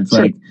 right? And it's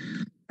like,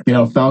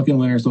 Falcon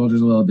Winter Soldier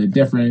is a little bit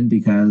different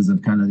because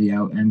of kind of the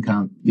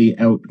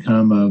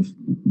outcome of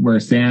where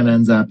Sam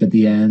ends up at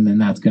the end,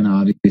 and that's going to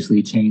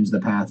obviously change the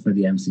path for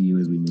the MCU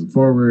as we move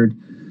forward.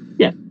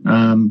 Yeah.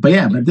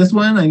 But this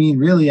one, I mean,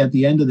 really, at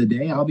the end of the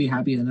day, I'll be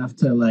happy enough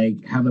to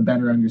like have a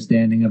better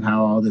understanding of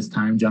how all this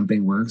time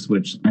jumping works,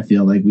 which I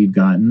feel like we've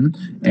gotten,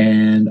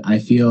 and I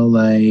feel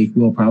like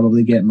we'll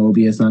probably get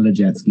Mobius on a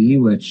jet ski,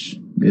 which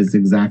is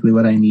exactly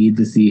what I need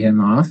to see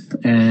him off.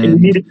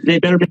 And they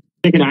better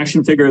make an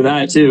action figure of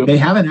that too. They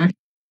have an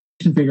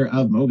action figure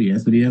of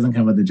Mobius, but he doesn't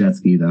come with a jet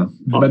ski though.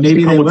 But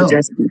maybe they will.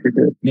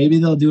 Maybe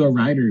they'll do a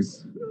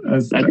Riders.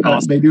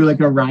 They do like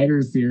a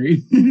Riders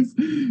series.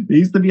 They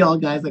used to be all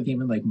guys that came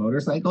in like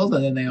motorcycles,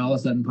 and then they all of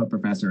a sudden put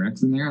Professor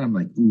X in there, and I'm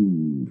like,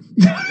 ooh.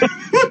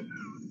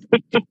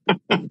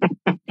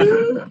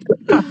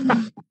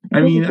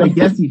 I mean, I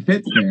guess he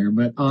fits there,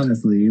 but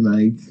honestly,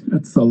 like,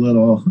 that's a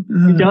little.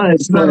 He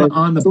does. It's a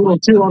little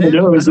too on the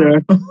nose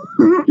there.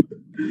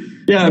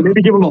 Yeah,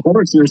 maybe give him a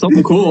horse or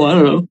something cool. I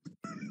don't know.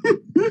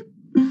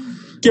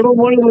 Give him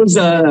one of those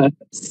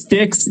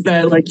sticks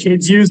that like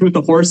kids use with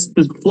the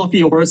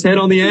fluffy horse head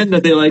on the end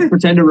that they like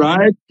pretend to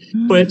ride,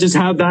 but just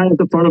have that at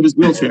the front of his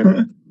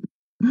wheelchair.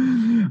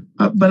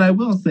 But I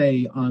will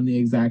say on the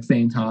exact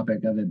same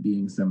topic of it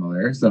being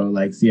similar. So,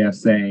 like CF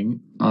saying,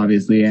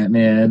 obviously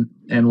Ant-Man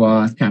and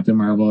Wasp, Captain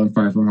Marvel, and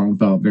Far From Home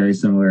felt very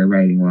similar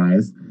writing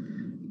wise,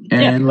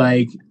 and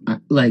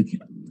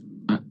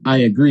I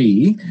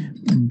agree,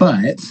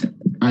 but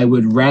I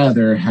would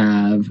rather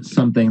have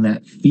something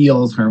that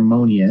feels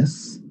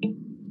harmonious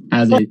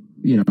as a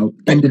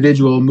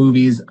individual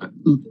movies.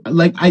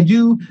 Like I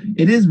do,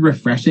 it is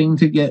refreshing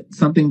to get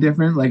something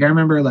different. Like I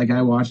remember, like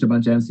I watched a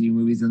bunch of MCU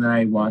movies, and then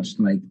I watched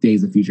like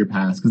Days of Future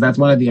Past because that's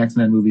one of the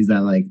X-Men movies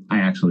that like I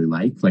actually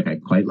liked, like I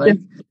quite like.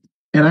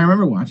 And I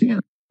remember watching it,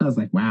 I was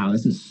like, wow,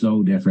 this is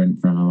so different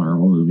from a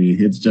Marvel movie.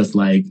 It's just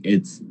like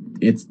it's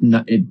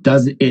not, it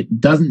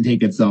doesn't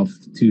take itself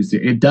too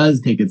it does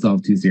take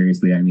itself too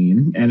seriously, I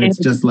mean, and it's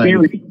just like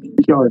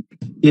dark.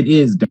 It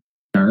is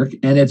dark,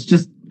 and it's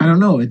just, I don't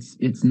know,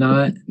 it's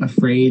not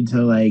afraid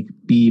to like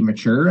be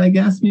mature, I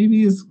guess,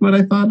 maybe is what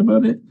I thought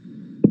about it.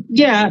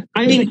 Yeah,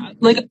 I mean,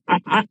 like,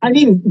 I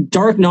mean,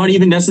 dark, not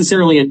even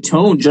necessarily in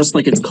tone, just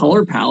like its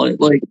color palette.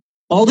 Like,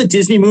 all the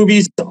Disney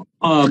movies,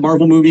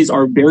 Marvel movies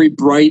are very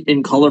bright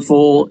and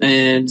colorful,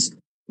 and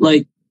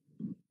like,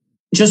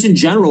 just in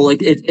general, like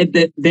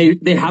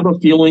they have a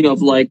feeling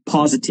of like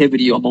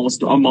positivity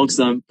almost amongst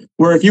them.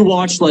 Where if you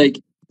watch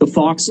like the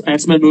Fox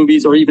X-Men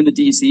movies or even the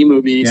DC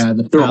movies,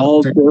 they're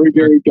all very,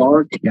 very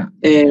dark. Yeah.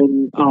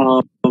 And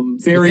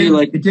very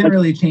it didn't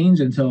really change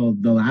until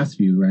the last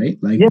few, right?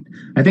 Like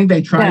I think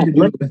they tried to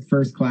do it with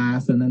First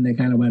Class, and then they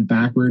kind of went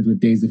backwards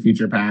with Days of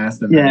Future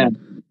Past, and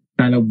then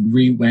kind of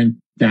went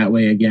that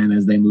way again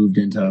as they moved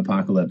into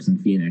Apocalypse and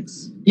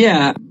Phoenix.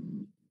 Yeah.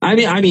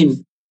 I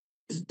mean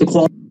the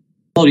quality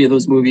of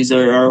those movies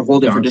are a whole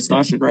different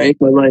discussion, right?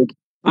 But like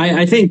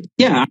I think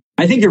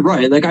you're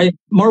right. Like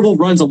Marvel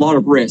runs a lot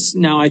of risks.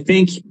 Now I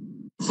think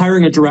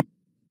hiring a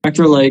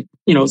director like,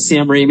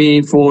 Sam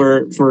Raimi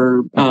for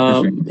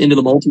Into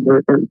the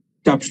Multiverse or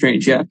Doctor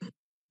Strange,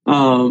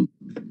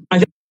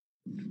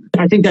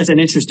 I think that's an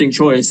interesting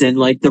choice. And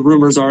like the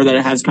rumors are that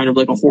it has kind of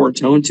like a horror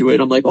tone to it.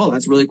 I'm like, oh,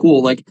 that's really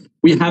cool. Like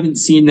we haven't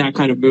seen that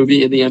kind of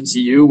movie in the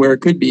MCU where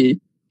it could be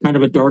kind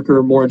of a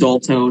darker, more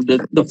adult tone.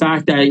 The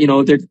fact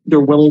that, they're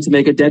willing to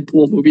make a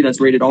Deadpool movie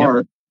that's rated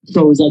R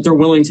shows that they're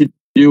willing to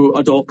do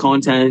adult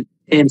content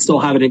and still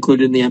have it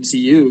included in the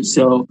MCU.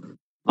 So,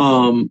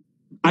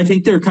 I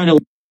think they're kind of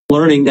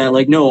learning that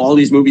like, no, all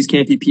these movies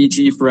can't be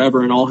PG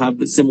forever and all have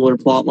the similar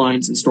plot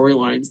lines and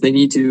storylines. They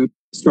need to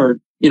start,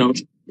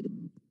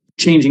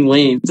 changing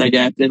lanes, I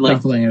guess. And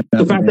like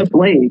the fact that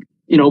Blade,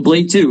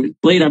 Blade 2,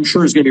 Blade, I'm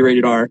sure is going to be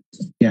rated R.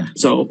 Yeah.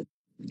 So,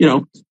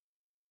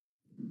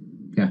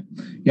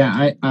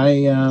 Yeah,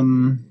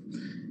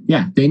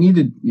 they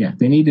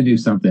need to do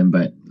something,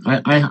 but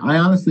I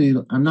honestly,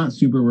 I'm not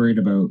super worried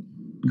about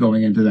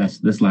going into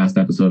this last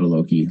episode of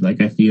Loki.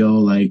 Like I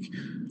feel like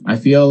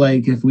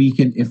if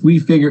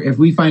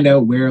we find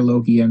out where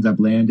Loki ends up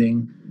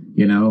landing,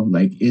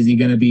 like is he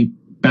going to be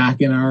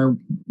back in our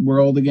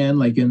world again,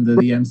 like in the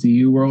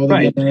MCU world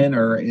again,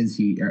 or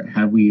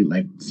have we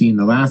like seen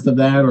the last of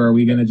that, or are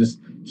we going to just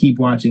keep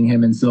watching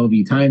him and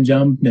Sylvie time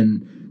jump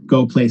and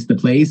go place to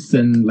place,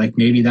 and like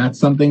maybe that's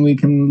something we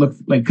can look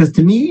like? Because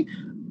to me,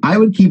 I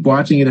would keep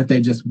watching it if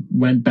they just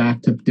went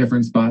back to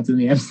different spots in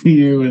the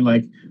MCU and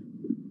like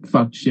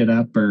fucked shit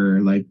up,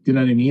 or like, do you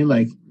know what I mean?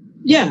 Like,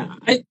 yeah,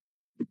 I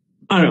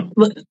don't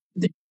know.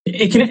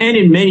 It can end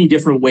in many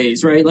different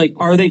ways, right? Like,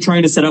 are they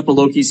trying to set up a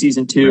Loki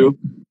season 2?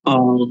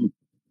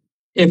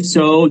 If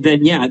so,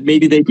 then yeah,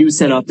 maybe they do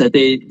set up that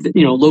they,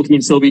 Loki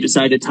and Sylvie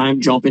decide to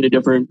time jump into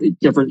different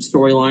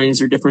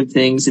storylines or different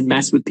things and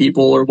mess with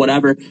people or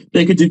whatever.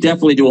 They could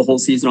definitely do a whole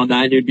season on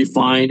that, and it'd be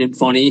fine and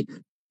funny.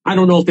 I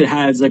don't know if it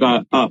has like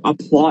a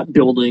plot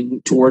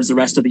building towards the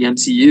rest of the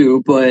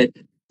MCU, but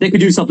they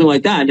could do something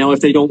like that. Now,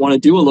 if they don't want to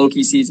do a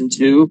Loki season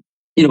 2,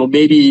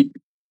 maybe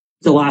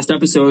the last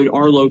episode,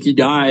 our Loki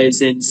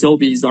dies and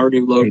Sylvie's our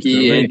new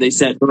Loki, and they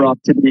set her up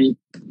to be,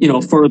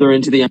 further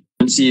into the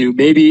MCU.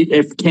 Maybe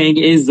if Kang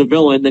is the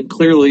villain, then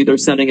clearly they're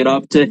setting it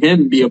up to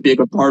him be a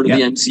bigger part of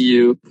the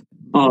MCU.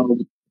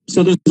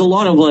 So there's a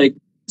lot of like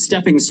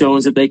stepping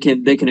stones that they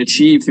can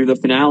achieve through the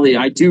finale.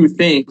 I do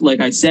think, like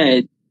I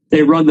said,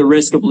 they run the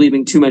risk of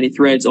leaving too many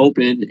threads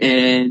open,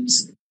 and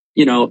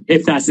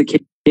if that's the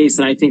case,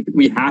 and I think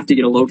we have to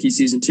get a Loki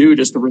season 2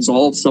 just to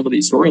resolve some of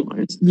these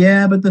storylines.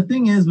 Yeah, but the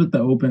thing is with the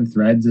open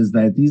threads is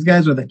that these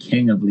guys are the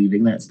king of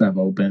leaving that stuff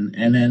open,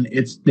 and then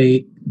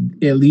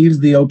it leaves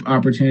the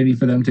opportunity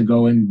for them to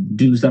go and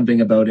do something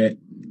about it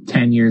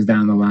 10 years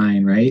down the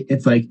line, right?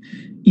 It's like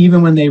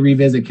even when they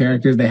revisit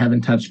characters they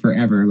haven't touched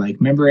forever. Like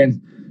remember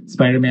in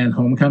Spider-Man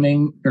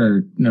Homecoming,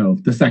 or no,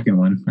 the second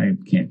one. I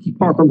can't keep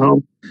Far From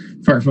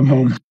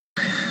Home.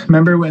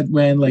 Remember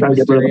when like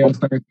Mysterio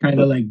started kind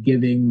of like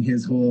giving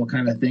his whole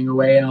kind of thing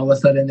away, and all of a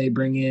sudden they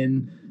bring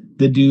in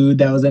the dude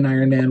that was in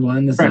Iron Man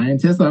 1, the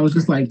scientist. I was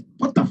just like,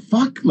 what the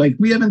fuck? Like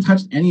we haven't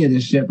touched any of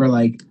this shit for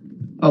like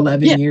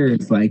 11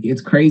 years. Like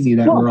it's crazy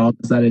that we're all of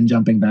a sudden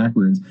jumping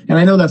backwards. And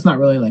I know that's not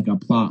really like a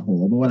plot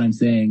hole, but what I'm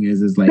saying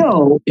is like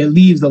it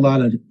leaves a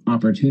lot of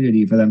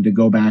opportunity for them to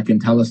go back and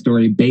tell a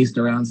story based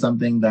around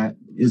something that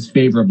is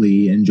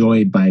favorably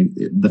enjoyed by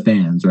the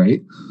fans,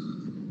 right?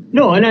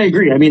 No, and I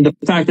agree. I mean, the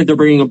fact that they're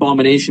bringing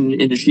Abomination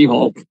into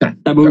She-Hulk,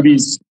 that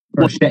movie's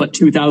what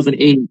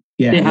 2008.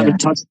 Yeah, they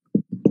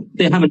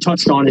haven't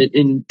touched on it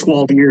in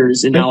 12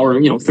 years, and now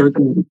we're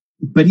 13.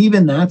 But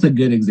even that's a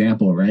good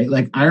example, right?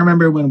 Like, I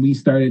remember when we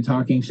started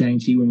talking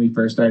Shang-Chi when we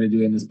first started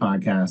doing this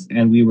podcast,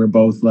 and we were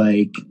both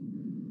like,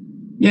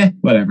 yeah,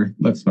 whatever,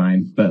 looks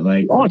fine. But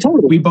like,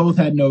 totally. We both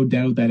had no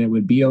doubt that it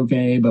would be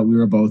okay, but we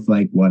were both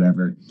like,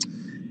 whatever.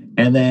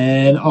 And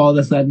then all of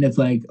a sudden it's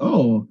like,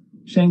 oh,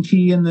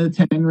 Shang-Chi and the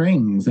Ten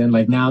Rings, and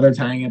like now they're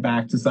tying it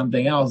back to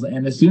something else.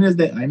 And as soon as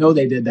I know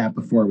they did that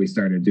before we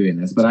started doing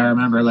this, but I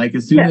remember like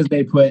as soon as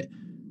they put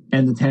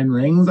 "and the Ten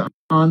Rings"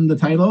 on the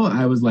title,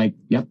 I was like,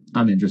 yep,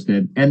 I'm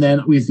interested. And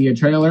then we see a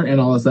trailer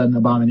and all of a sudden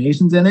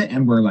Abomination's in it,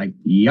 and we're like,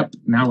 yep,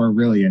 now we're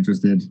really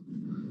interested.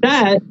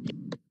 That,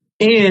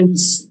 and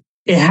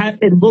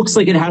it looks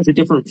like it has a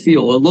different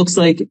feel. It looks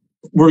like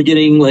we're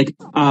getting like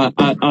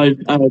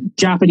a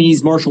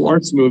Japanese martial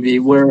arts movie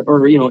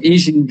or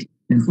Asian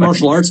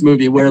martial arts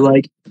movie where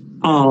like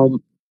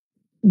none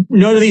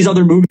of these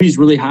other movies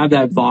really have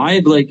that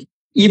vibe. Like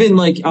even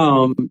like in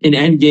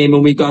Endgame,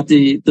 when we got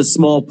the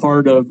small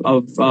part of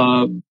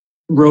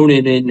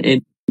Ronin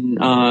in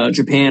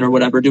Japan or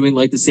whatever doing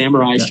like the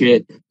samurai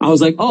shit, I was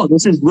like, oh,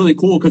 this is really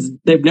cool because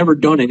they've never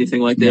done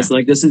anything like this.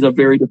 Like this is a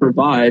very different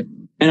vibe,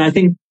 and I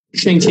think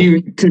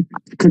Shang-Chi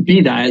could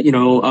be that,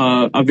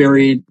 a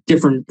very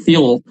different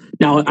feel.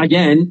 Now,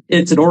 again,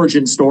 it's an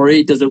origin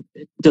story. Do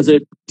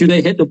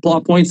they hit the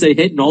plot points they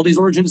hit in all these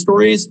origin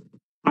stories?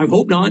 I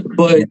hope not,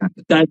 but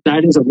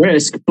that is a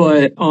risk.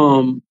 But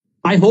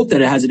I hope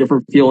that it has a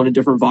different feel and a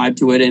different vibe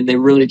to it, and they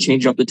really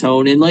change up the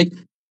tone. And like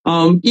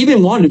even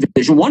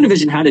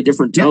WandaVision had a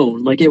different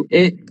tone. Like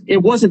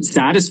it wasn't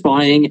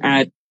satisfying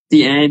at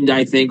the end,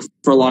 I think,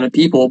 for a lot of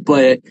people,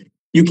 but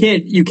you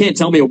can't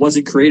tell me it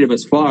wasn't creative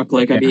as fuck.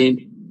 Like, I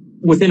mean,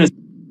 within a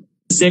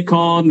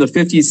sitcom, the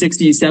 50s,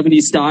 60s,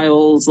 70s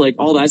styles, like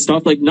all that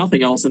stuff, like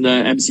nothing else in the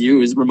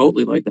MCU is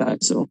remotely like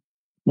that. So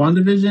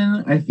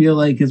WandaVision, I feel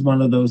like, is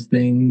one of those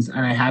things,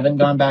 and I haven't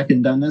gone back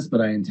and done this, but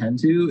I intend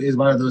to, is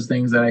one of those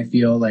things that I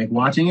feel like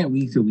watching it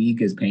week to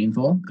week is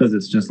painful because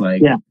it's just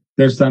like,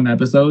 there's some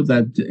episodes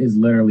that is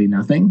literally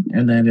nothing.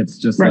 And then it's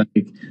just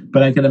like,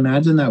 but I could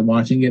imagine that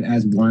watching it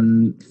as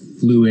one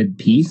fluid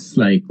piece,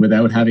 like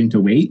without having to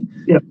wait,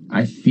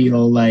 I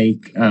feel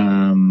like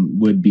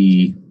would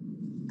be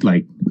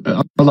like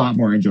a lot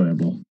more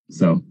enjoyable.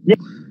 So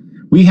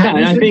we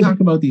should talk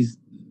about these.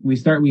 We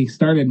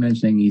started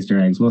mentioning Easter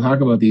eggs. We'll talk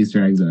about the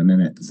Easter eggs in a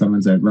minute.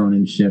 Someone said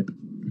Ronin ship.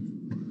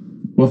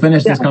 We'll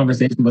finish this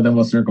conversation, but then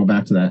we'll circle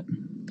back to that.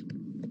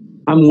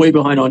 I'm way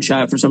behind on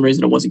chat for some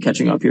reason. I wasn't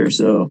catching up here.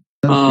 So,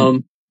 there's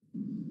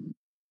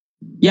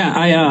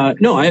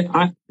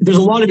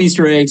a lot of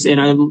Easter eggs and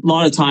a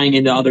lot of tying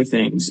into other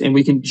things, and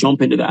we can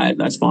jump into that.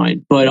 That's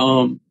fine. But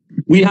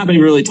we haven't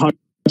really touched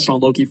on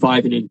Loki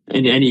 5 in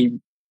any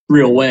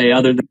real way,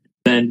 other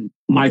than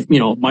my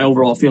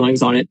overall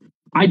feelings on it.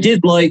 I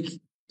did like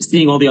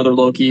seeing all the other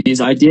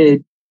Lokis. I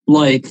did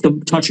like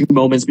the touching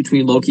moments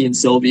between Loki and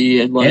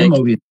Sylvie, and like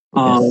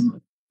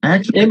I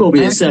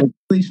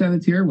actually shed a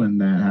tear when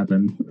that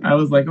happened. I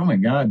was like, oh my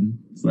god.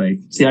 It's like,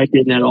 see, I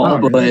didn't at all,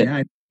 but really?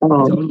 I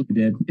totally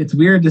did. It's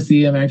weird to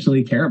see him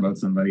actually care about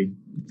somebody.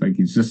 It's like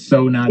he's just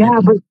so not. Yeah,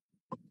 but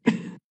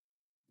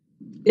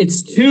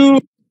it's too.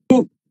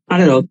 I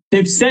don't know.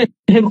 They've set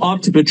him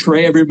up to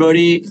betray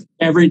everybody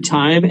every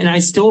time, and I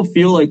still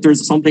feel like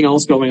there's something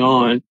else going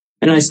on.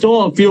 And I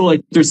still feel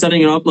like they're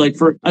setting it up like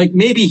for like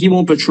maybe he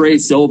won't betray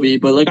Sylvie,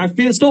 but like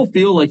still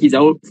feel like he's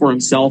out for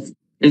himself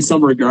in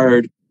some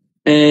regard.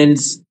 And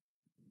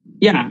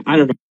I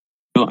don't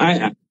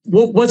know.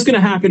 What's going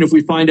to happen if we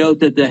find out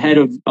that the head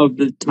of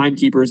the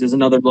Timekeepers is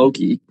another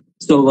Loki?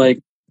 So like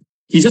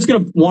he's just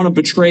going to want to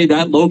betray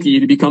that Loki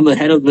to become the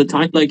head of the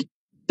time. Like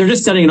they're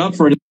just setting it up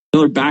for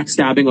another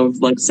backstabbing of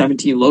like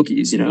 17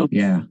 Lokis,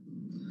 Yeah.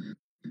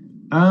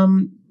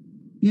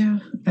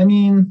 I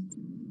mean,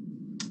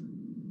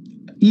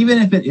 even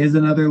if it is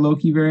another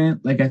Loki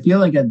variant, like I feel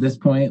like at this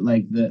point,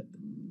 like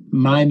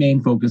my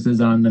main focus is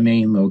on the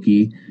main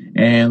Loki,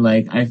 and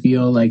like I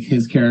feel like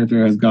his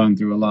character has gone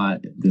through a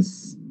lot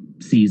this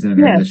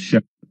season or this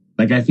show.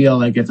 Like I feel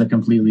like it's a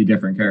completely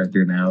different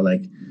character now.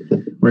 Like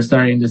we're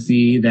starting to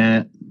see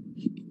that,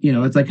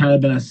 it's like kind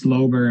of been a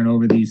slow burn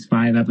over these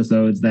 5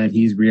 episodes that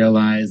he's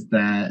realized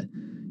that,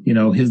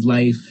 his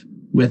life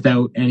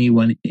without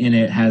anyone in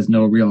it has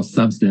no real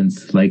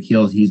substance. Like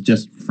he's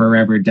just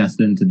forever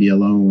destined to be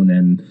alone.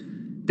 And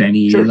then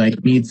he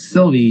meets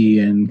Sylvie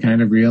and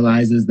kind of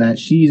realizes that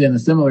she's in a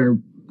similar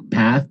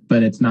path,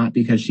 but it's not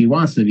because she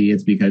wants to be,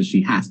 it's because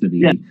she has to be.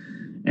 Yeah.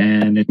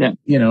 And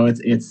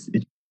it's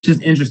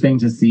just interesting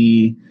to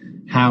see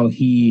how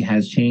he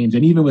has changed.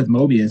 And even with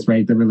Mobius,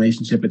 right, the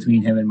relationship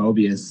between him and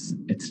Mobius,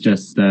 it's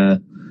just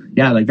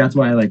like that's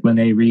why like when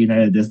they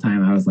reunited this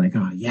time, I was like,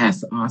 oh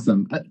yes,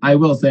 awesome. I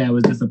will say I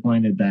was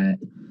disappointed that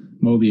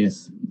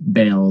Mobius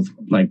bailed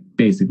like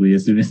basically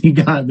as soon as he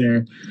got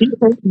there.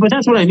 But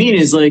that's what I mean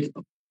is like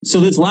So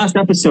this last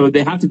episode,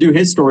 they have to do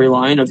his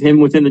storyline of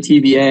him within the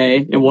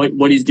TVA and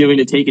what he's doing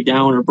to take it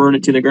down or burn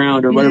it to the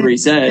ground or whatever he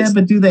says.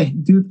 Yeah, but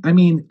I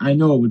mean, I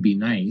know it would be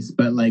nice,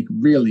 but like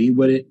really,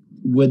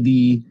 would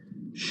the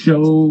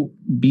show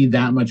be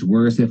that much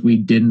worse if we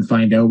didn't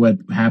find out what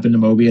happened to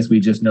Mobius?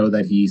 We just know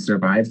that he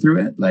survived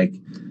through it. Like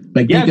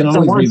yeah, you can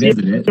always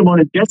revisit it. Him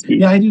on a jet ski.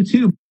 Yeah, I do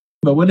too.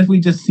 But what if we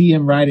just see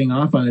him riding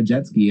off on a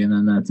jet ski and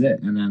then that's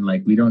it? And then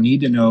like we don't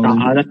need to know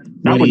that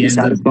what would he be ends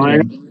up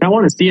satisfying. doing. I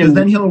want to see him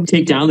Then he'll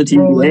take down the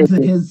roll into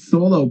TVA. his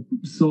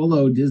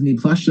solo Disney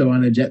Plus show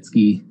on a jet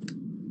ski.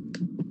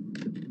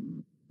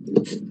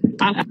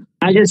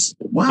 I just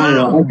Wow. I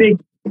don't know.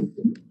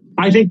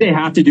 I think they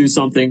have to do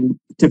something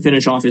to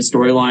finish off his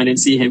storyline and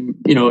see him,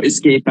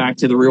 escape back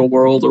to the real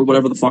world or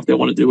whatever the fuck they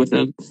want to do with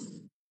him.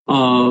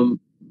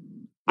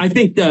 I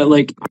think that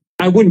like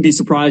I wouldn't be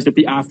surprised if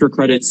the after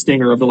credit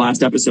stinger of the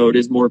last episode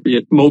is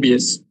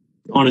Mobius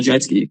on a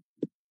jet ski.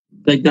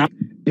 Like that.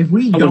 If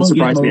we That don't wouldn't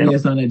get surprise me at all.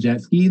 Mobius on a jet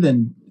ski,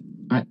 then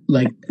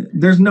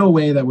there's no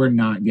way that we're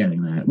not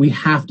getting that. We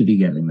have to be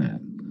getting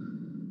that.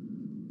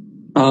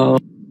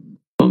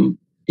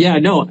 Yeah,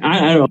 no,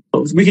 I don't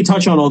know. We could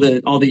touch on all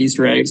the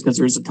Easter eggs because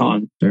there's a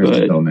ton. There's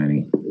But, so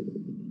many.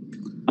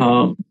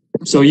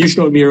 so you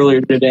showed me earlier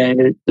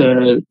today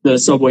the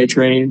subway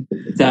train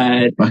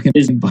that Fucking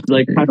is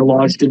like kind of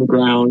lodged in the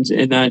ground,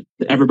 and that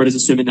everybody's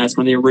assuming that's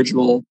from the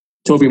original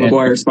Tobey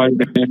Maguire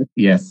Spider-Man.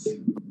 Yes.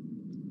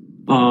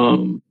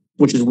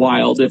 Which is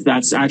wild if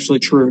that's actually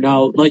true.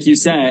 Now, like you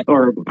said,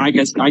 or I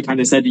guess I kind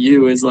of said to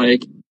you, is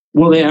like,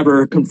 will they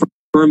ever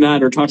confirm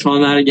that or touch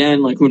on that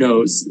again? Like, who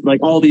knows?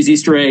 Like, all these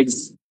Easter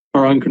eggs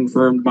are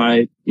unconfirmed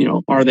by,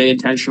 are they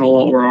intentional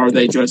or are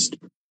they just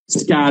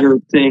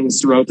scattered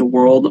things throughout the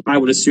world? I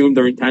would assume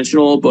they're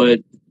intentional, but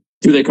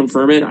do they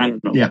confirm it? I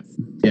don't know.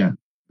 Yeah.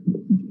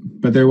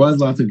 But there was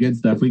lots of good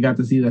stuff. We got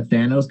to see the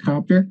Thanos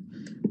copter.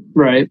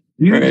 Right.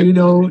 Do you Right.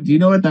 know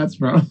what that's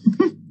from?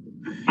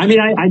 I mean,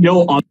 I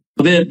know of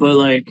it, but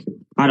like,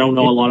 I don't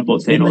know a lot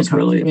about Thanos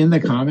really. In the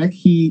comic,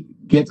 he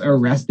gets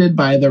arrested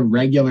by the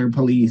regular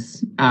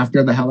police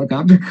after the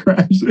helicopter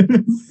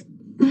crashes.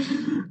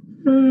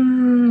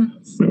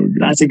 So good.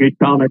 That's a good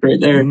comic right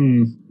there.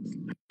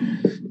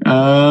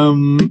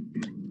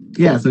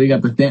 Yeah, so we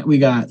got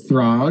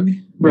Throg,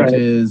 which Right.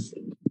 is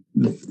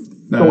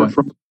Thor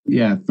from-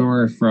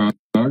 Thor Frog.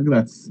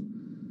 That's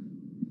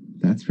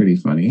pretty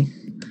funny.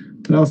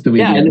 What else do we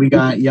Yeah, get? and- We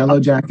got Yellow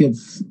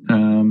Jacket's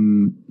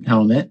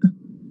helmet.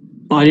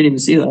 Oh, I didn't even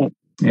see that.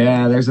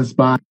 Yeah, there's a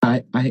spot.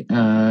 I can't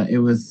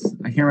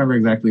remember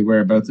exactly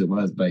whereabouts it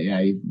was, but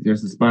yeah,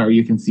 there's a spot where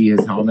you can see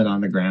his helmet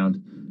on the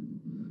ground.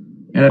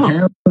 And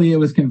apparently, it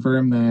was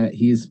confirmed that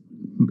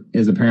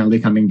is apparently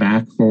coming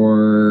back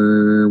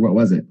for what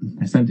was it?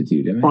 I sent it to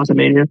you, didn't I?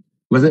 Quantumania.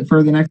 Was it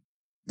for the next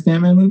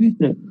Ant-Man movie?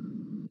 Yeah.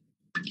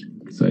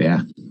 So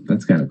yeah,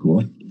 that's kind of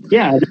cool.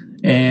 Yeah.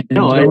 And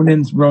No,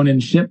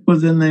 Ronan's ship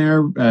was in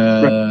there.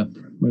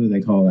 What do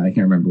they call that? I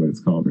can't remember what it's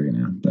called right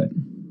now, but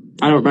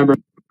I don't remember.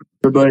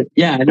 But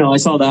yeah, no, I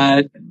saw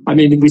that. I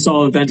mean, we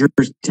saw Avengers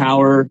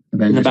Tower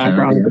in the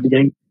background at the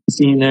beginning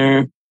scene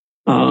there.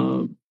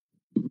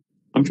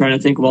 I'm trying to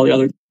think of all the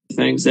other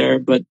things there,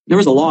 but there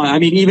was a lot. I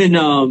mean, even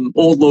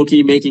old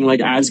Loki making like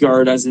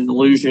Asgard as an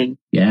illusion.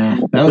 Yeah,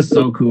 that was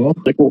so cool.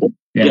 Like, cool.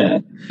 Yeah.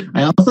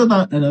 I also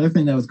thought another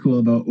thing that was cool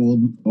about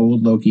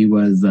old Loki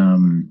was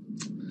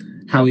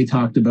how he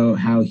talked about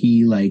how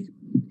he like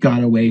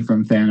got away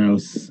from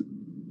Thanos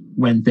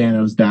when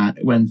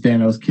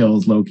Thanos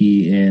kills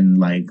Loki in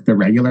like the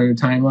regular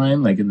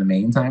timeline, like in the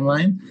main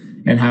timeline,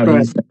 and how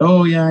he said,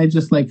 "Oh yeah, I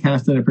just like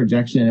casted a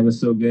projection. It was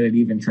so good, it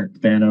even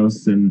tricked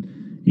Thanos." And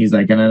he's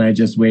like, "And then I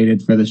just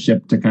waited for the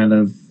ship to kind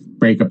of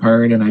break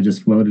apart, and I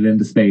just floated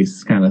into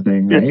space," kind of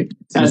thing, right?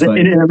 As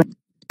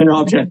an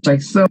object.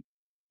 Like so,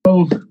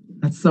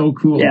 that's so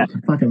cool. Yeah. I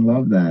fucking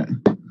love that.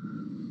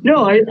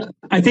 No,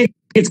 I think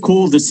it's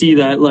cool to see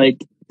that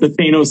like the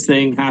Thanos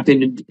thing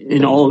happened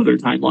in all of their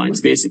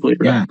timelines, basically.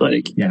 Right? Yeah.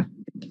 Like, yeah.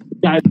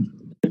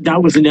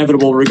 That was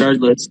inevitable,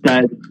 regardless.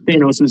 That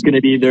Thanos was going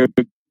to be their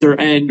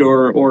end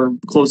or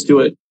close to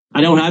it.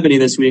 I don't have any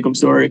this week. I'm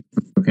sorry.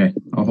 Okay,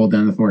 I'll hold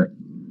down the fort.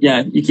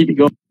 Yeah, you keep it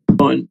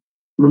going.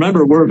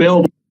 Remember, we're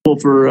available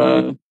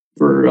for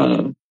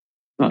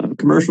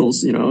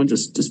commercials.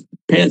 Just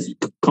pay us,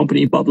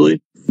 company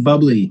Bubbly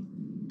Bubbly,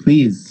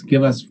 please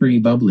give us free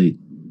Bubbly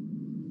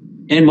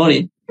and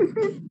money.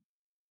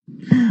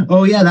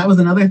 Oh yeah, that was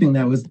another thing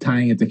that was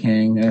tying it to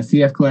Kang.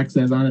 CF Collect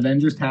says on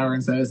Avengers Tower,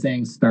 instead of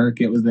saying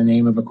Stark, it was the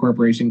name of a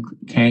corporation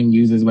Kang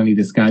uses when he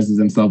disguises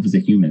himself as a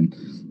human,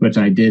 which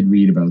I did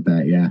read about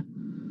that. Yeah,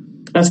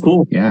 that's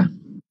cool. Yeah,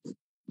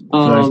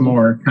 so there's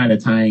more kind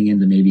of tying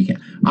into maybe Kang.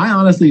 I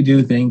honestly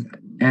do think,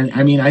 and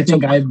I mean, I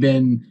think I've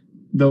been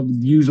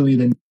usually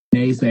the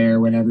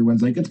naysayer when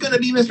everyone's like, it's going to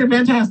be Mr.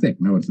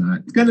 Fantastic. No, it's not.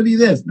 It's going to be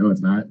this. No,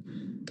 it's not.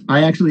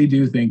 I actually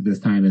do think this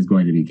time is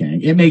going to be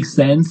Kang. It makes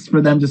sense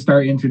for them to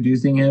start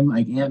introducing him.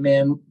 Like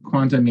Ant-Man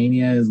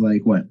Quantumania is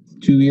like, what,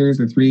 2 years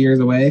or 3 years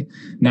away?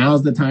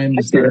 Now's the time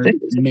to start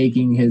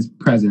making his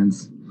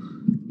presence.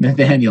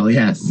 Nathaniel,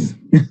 yes.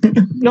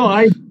 No,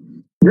 I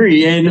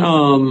agree.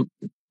 And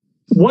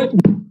what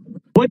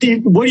do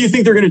you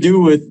think they're going to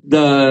do with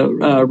the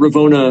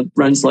Ravonna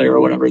Renslayer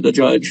or whatever, the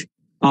judge?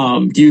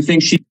 Do you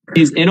think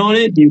she's in on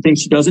it? Do you think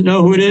she doesn't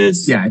know who it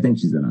is? Yeah, I think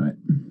she's in on it.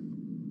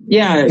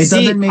 Yeah, It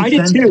doesn't make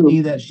sense too. to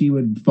me that she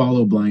would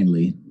follow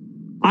blindly.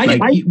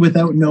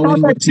 Without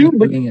knowing what too, she's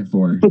doing it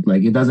for.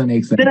 Like, it doesn't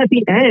make sense. Then at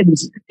the end,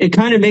 it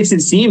kind of makes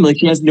it seem like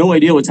she has no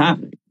idea what's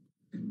happening.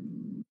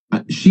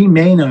 She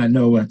may not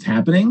know what's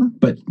happening,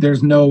 but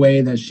there's no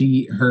way that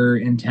her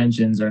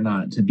intentions are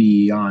not to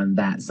be on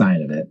that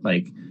side of it.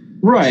 Like,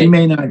 right. She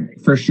may not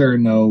for sure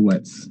know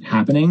what's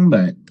happening,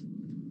 but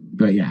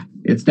yeah,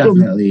 it's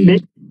definitely.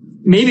 So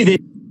maybe they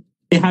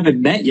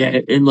haven't met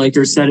yet, and like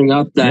they're setting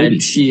up that maybe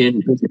she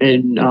and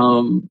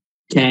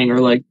Kang are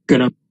like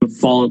gonna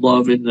fall in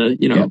love in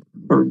the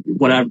or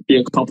whatever, be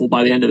a couple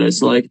by the end of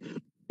this. Like,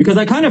 because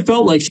I kind of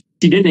felt like she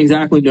didn't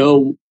exactly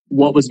know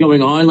what was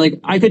going on. Like,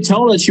 I could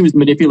tell that she was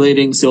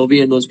manipulating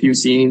Sylvie in those few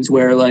scenes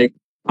where like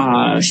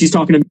she's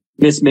talking to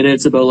Miss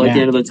Minutes about like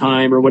the end of the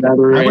time or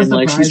whatever, I was and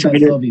like she's trying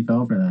to. Sylvie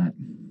fell for that.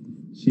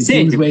 She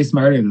seems way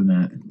smarter than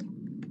that.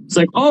 It's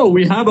like, oh,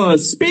 we have a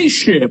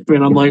spaceship,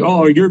 and I'm like,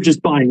 oh, you're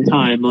just buying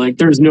time. Like,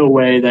 there's no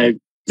way that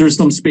there's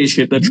some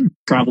spaceship that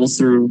travels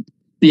through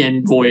the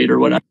end void or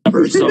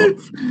whatever. So,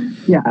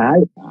 yeah,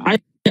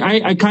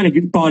 I kind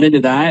of bought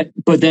into that.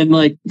 But then,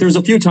 like, there's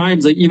a few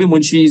times, like, even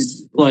when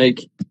she's like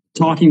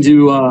talking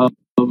to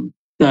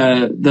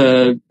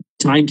the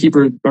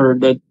timekeeper or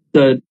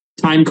the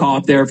time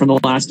cop there from the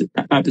last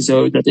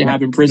episode that they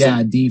have in prison.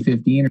 Yeah,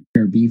 D15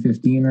 or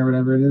B15 or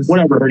whatever it is.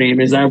 Whatever her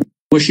name is. I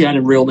wish she had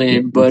a real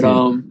name, but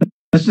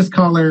let's just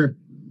call her,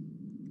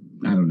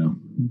 I don't know,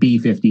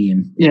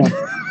 B15. Yeah.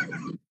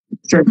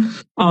 Sure.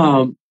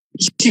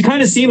 She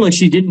kind of seemed like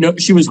she didn't know.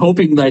 She was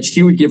hoping that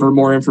she would give her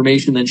more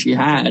information than she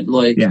had.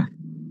 Like, yeah.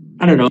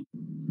 I don't know.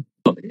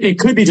 It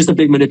could be just a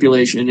big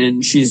manipulation,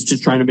 and she's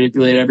just trying to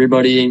manipulate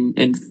everybody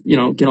and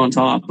get on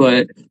top.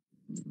 But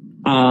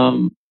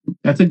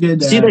that's a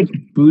good. See, like,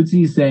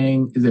 Bootsy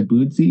saying, is it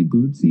Bootsy?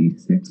 Bootsy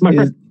 6? My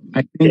friend.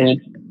 I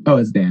think. Dan. Oh,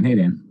 it's Dan. Hey,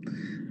 Dan.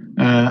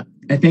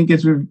 I think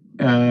it's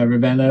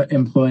Ravenna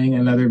employing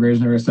another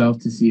version of herself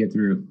to see it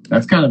through.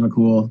 That's kind of a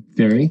cool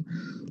theory.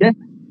 Yeah.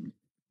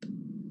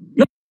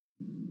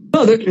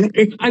 No,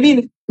 I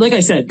mean, like I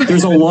said,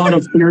 there's a lot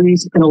of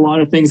theories and a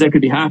lot of things that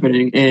could be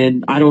happening,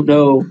 and I don't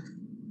know.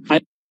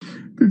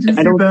 Did you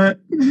see that?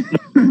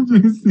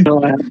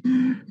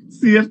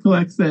 CF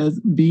Collect says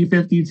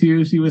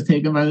B-52, she was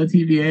taken by the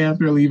TVA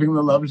after leaving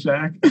the Love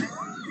Shack.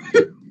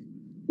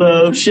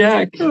 Love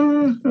Shack.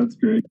 Oh, that's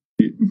great.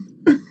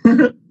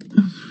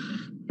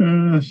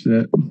 Oh,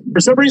 shit. For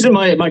some reason,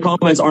 my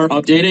comments aren't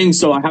updating,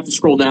 so I have to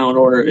scroll down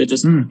or it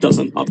just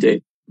doesn't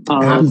update.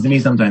 It happens to me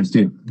sometimes,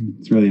 too.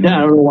 It's really annoying. Yeah,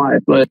 I don't know why,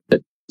 but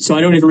so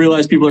I don't even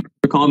realize people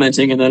are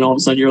commenting, and then all of a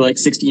sudden you're like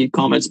 60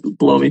 comments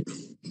below me.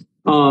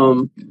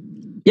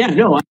 Yeah,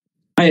 no,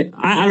 I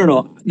don't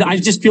know. I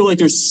just feel like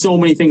there's so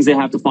many things they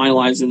have to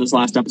finalize in this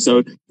last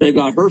episode. They've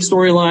got her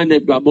storyline,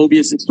 they've got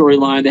Mobius'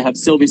 storyline, they have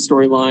Sylvie's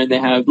storyline, they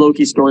have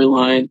Loki's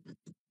storyline,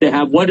 they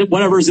have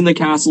whatever's in the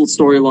castle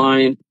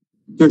storyline.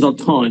 There's a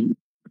ton,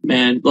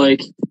 man.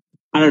 Like,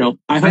 I don't know.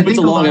 I hope it's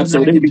a long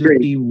episode. It'd be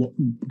great. Be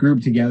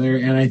grouped together,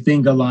 and I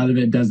think a lot of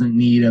it doesn't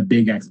need a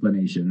big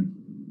explanation,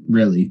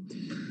 really.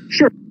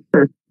 Sure.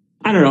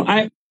 I don't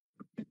know.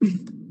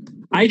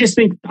 I just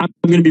think I'm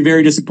going to be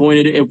very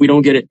disappointed if we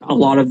don't get a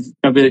lot of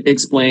it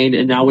explained,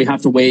 and now we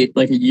have to wait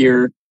like a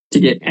year to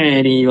get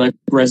any like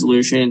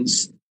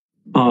resolutions.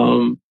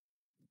 I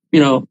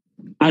don't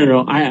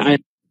know. I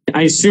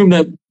assume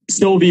that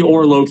Sylvie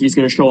or Loki is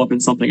going to show up in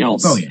something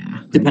else. Oh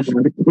yeah, depending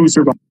on who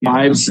survives.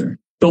 Yeah, sure.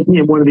 They'll be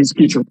in one of these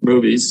future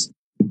movies.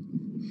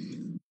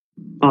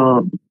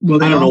 Well,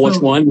 I don't know which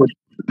one.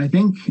 I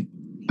think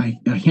I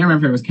can't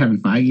remember if it was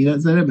Kevin Feige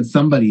that said it, but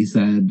somebody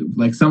said,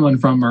 like, someone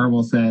from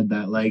Marvel said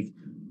that, like,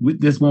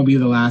 this won't be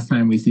the last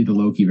time we see the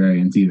Loki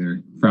variants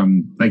either.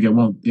 From, like,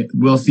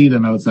 we'll see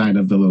them outside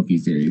of the Loki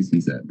series.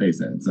 They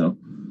said so.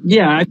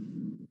 Yeah,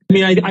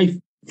 I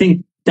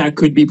think that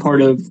could be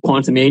part of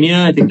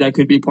Quantumania. I think that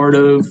could be part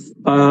of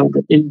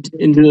into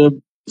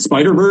the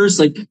Spider-Verse.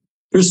 Like,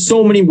 there's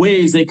so many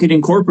ways they could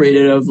incorporate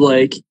it of,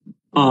 like,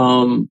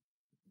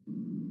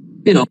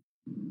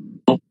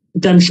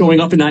 them showing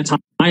up in that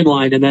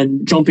timeline and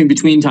then jumping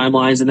between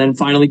timelines and then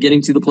finally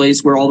getting to the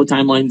place where all the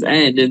timelines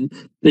end and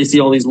they see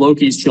all these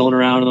Lokis chilling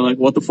around and they're like,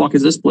 what the fuck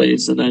is this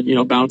place? And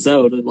then, bounce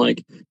out. And,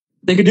 like,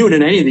 they could do it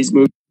in any of these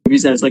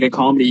movies as, like, a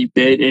comedy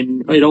bit,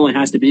 and it only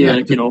has to be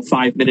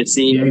 5-minute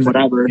scene or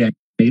whatever. Yeah,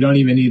 you don't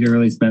even need to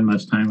really spend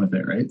much time with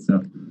it, right?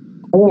 So,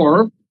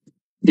 or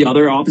the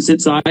other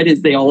opposite side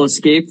is they all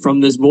escape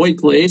from this void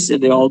place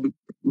and they all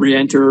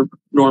re-enter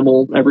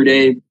normal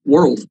everyday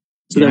world.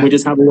 So then we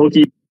just have a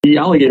Loki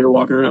alligator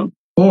walking around.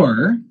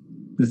 Or,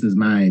 this is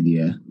my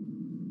idea,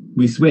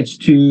 we switch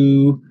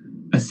to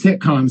a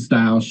sitcom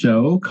style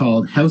show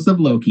called House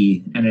of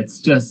Loki, and it's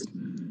just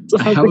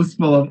a house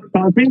full of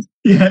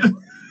yeah.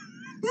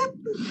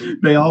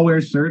 They all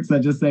wear shirts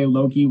that just say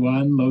Loki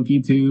 1,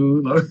 Loki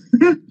 2.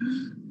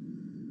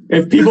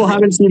 If people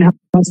haven't seen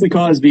That's the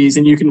Cosbys,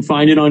 and you can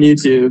find it on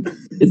YouTube.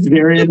 It's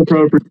very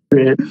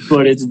inappropriate,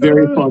 but it's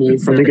very funny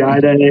from the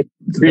guy that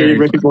created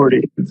Rick and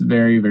Morty. It's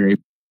very, very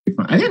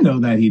fun. I didn't know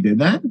that he did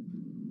that.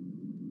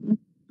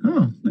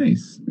 Oh,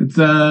 nice. It's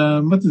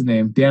what's his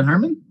name? Dan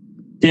Harmon?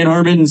 Dan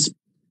Harmon's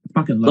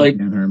fucking love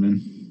Dan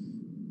Harmon.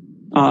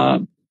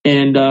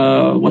 And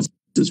what's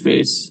his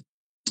face?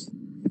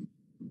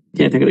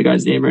 Can't think of the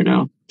guy's name right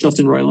now.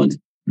 Justin Roiland.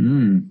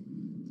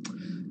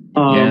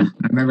 Yeah,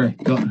 I remember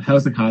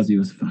House of Cosby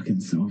was fucking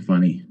so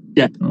funny.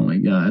 Yeah. Oh my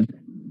god.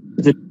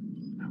 It's a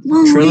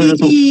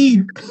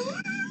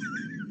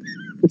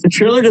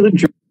trailer to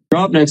the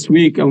drop next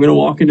week. I'm gonna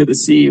walk into the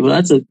sea. Well,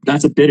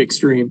 that's a bit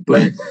extreme,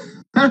 but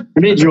I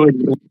may enjoy it.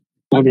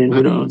 I mean,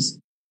 who knows?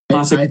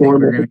 I think we're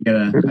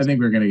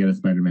gonna get a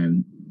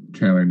Spider-Man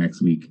trailer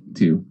next week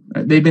too.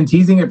 They've been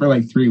teasing it for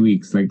like 3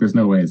 weeks. Like, there's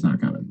no way it's not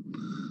coming.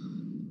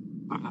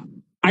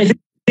 I think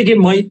it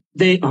might.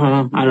 I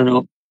don't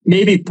know.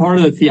 Maybe part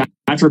of the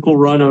theatrical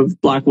run of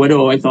Black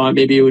Widow, I thought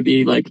maybe it would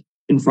be like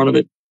in front of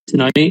it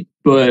tonight,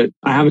 but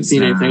I haven't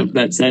seen anything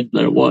that said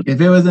that it was. If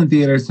it was in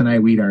theaters tonight,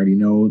 we'd already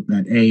know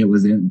that A, it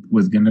was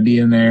going to be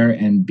in there,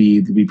 and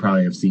B, we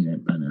probably have seen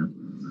it by now.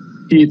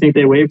 Do you think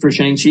they wait for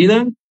Shang-Chi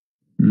then?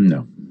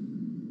 No.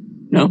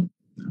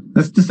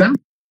 That's December,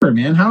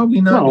 man. How have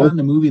we not gotten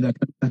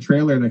a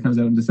trailer that comes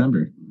out in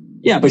December?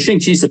 Yeah, but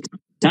Shang-Chi's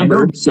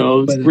September,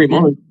 so it's 3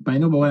 months. I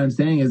know, but what I'm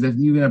saying is if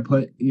you're going to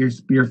put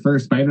your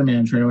first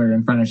Spider-Man trailer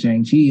in front of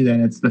Shang-Chi,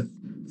 then it's the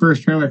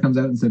first trailer comes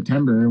out in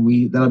September.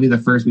 That'll be the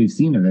first we've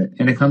seen of it.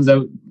 And it comes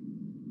out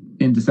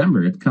in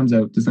December. It comes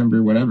out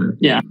December, whatever.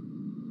 Yeah.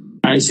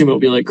 I assume it'll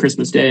be like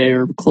Christmas Day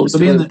or close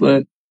to it,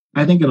 but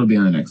I think it'll be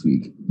on the next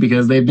week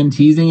because they've been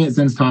teasing it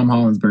since Tom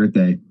Holland's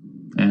birthday.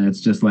 And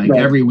it's just like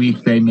every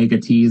week they make a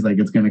tease like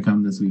it's going to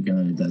come this week and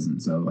then it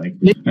doesn't. So like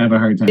I have a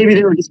hard time. Maybe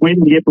they were just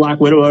waiting to get Black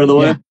Widow out of the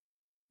way.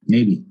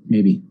 Maybe.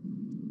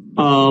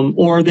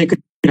 Or they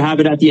could have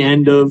it at the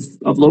end of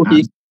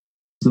Loki.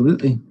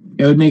 Absolutely.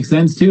 It would make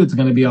sense too. It's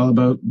going to be all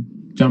about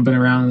jumping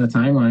around in the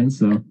timeline.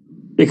 So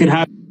they could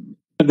have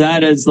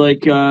that as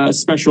like a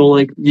special,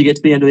 like you get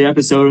to the end of the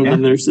episode and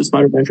then there's the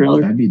Spider-Man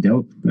trailer. That'd be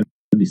dope. That'd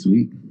be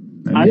sweet.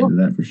 I'd be into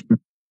that for sure.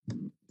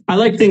 I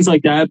like things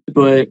like that,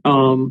 but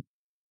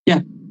yeah,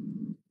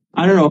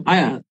 I don't know.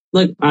 I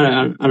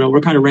don't know.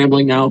 We're kind of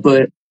rambling now,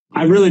 but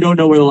I really don't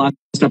know where the last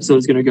episode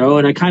is going to go.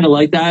 And I kind of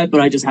like that,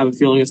 but I just have a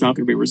feeling it's not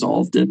going to be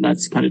resolved. And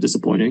that's kind of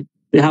disappointing.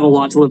 They have a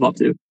lot to live up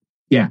to.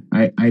 Yeah,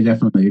 I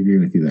definitely agree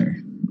with you there.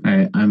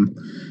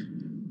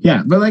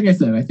 But like I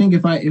said, I think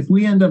if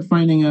we end up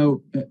finding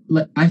out,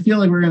 I feel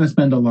like we're going to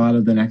spend a lot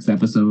of the next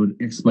episode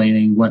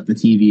explaining what the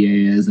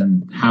TVA is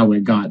and how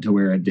it got to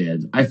where it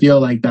did. I feel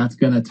like that's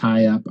going to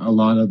tie up a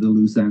lot of the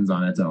loose ends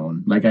on its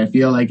own. Like, I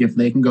feel like if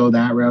they can go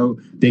that route,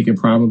 they could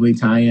probably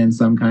tie in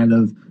some kind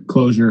of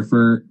closure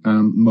for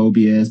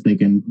Mobius. They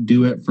can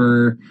do it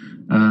for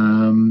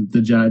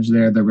the judge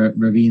there, the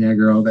Ravina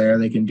girl there.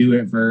 They can do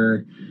it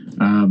for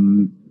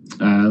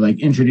like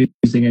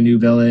introducing a new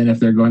villain if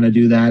they're going to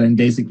do that, and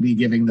basically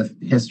giving the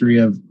history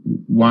of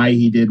why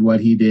he did what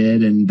he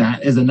did, and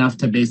that is enough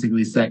to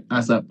basically set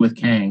us up with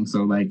Kang.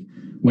 So like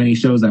when he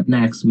shows up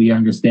next, we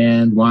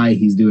understand why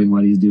he's doing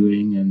what he's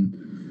doing,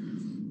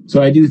 and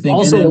so I do think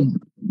also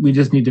we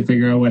just need to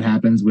figure out what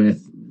happens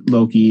with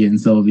Loki and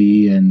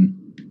Sylvie. And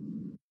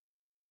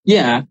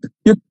yeah,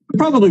 you're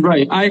probably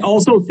right. I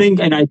also think,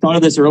 and I thought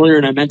of this earlier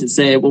and I meant to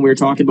say it when we were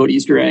talking about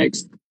Easter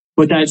eggs,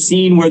 but that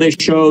scene where they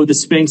show the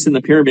Sphinx in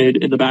the pyramid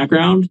in the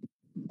background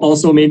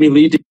also made me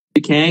lead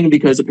to Kang,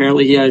 because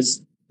apparently he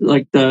has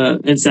like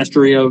the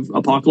ancestry of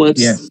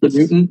Apocalypse, the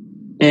mutant.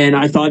 And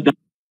I thought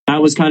that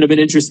was kind of an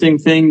interesting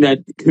thing that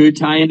could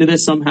tie into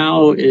this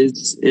somehow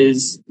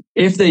is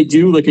if they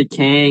do like a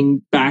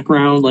Kang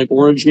background, like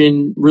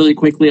origin really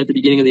quickly at the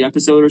beginning of the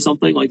episode or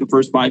something, like the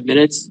first 5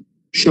 minutes,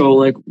 show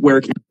like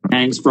where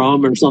Kang's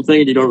from or something,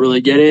 and you don't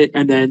really get it.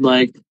 And then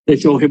like they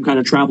show him kind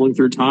of traveling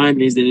through time,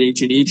 and he's in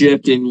ancient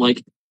Egypt, and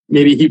like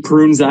maybe he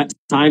prunes that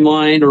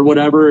timeline or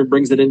whatever and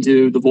brings it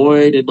into the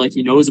void, and like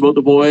he knows about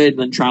the void and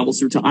then travels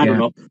through time. I don't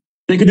know.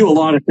 They could do a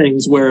lot of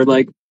things where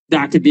like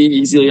that could be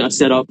easily a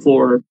setup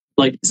for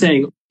like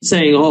saying,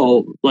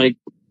 oh, like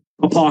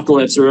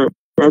Apocalypse, or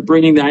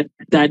bringing that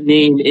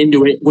name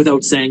into it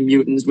without saying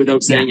mutants,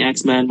 without saying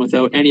X-Men,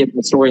 without any of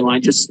the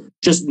storyline.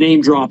 Just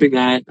name dropping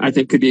that, I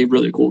think, could be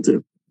really cool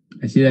too.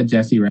 I see that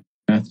Jesse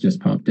Rath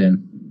just popped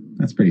in.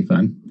 That's pretty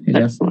fun. Hey,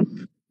 That's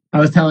fun. I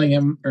was telling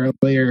him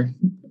earlier,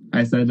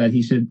 I said that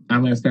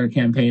I'm going to start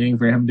campaigning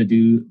for him to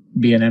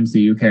be an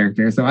MCU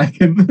character so I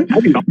can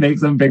make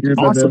some figures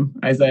of him.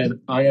 I said,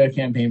 I'm going to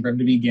campaign for him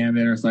to be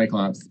Gambit or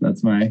Cyclops.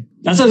 That's what I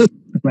was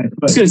going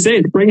to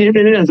say. Bring him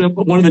in as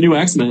one of the new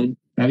X-Men.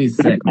 That'd be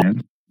sick,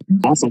 man.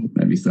 Awesome.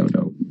 That'd be so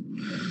dope.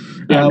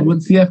 What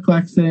CF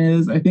Kleck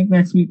says, I think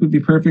next week would be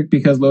perfect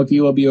because Loki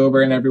will be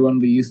over and everyone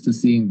will be used to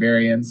seeing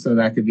variants, so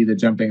that could be the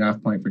jumping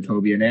off point for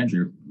Toby and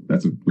Andrew.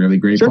 That's a really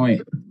great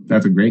point.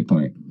 That's a great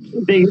point.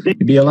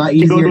 It'd be a lot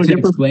easier to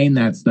explain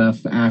that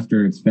stuff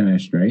after it's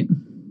finished, right?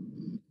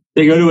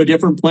 They go to a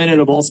different planet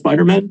of all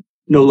Spider-Men?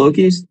 No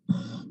Lokis?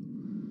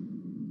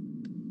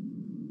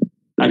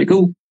 That'd be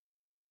cool.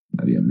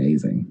 That'd be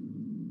amazing.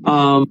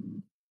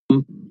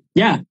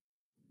 Yeah.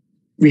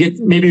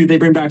 Maybe they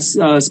bring back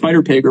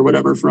Spider Pig or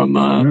whatever from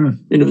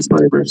Into the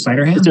Spider-Verse.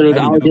 Spider Ham. Instead of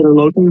Alligator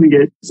Loki, we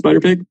get Spider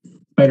Pig.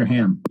 Spider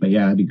Ham. But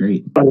yeah, that'd be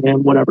great. Spider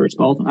Ham, whatever it's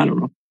called. I don't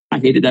know. I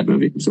hated that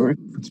movie. I'm sorry.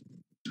 What's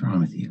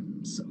wrong with you?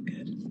 It's so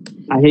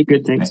good. I hate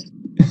good things.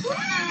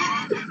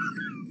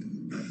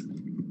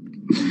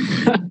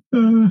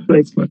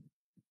 That's funny.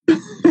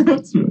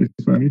 That's really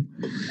funny.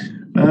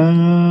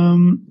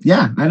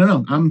 Yeah, I don't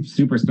know. I'm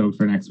super stoked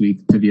for next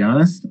week, to be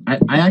honest. I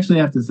actually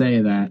have to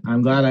say that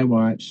I'm glad I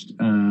watched.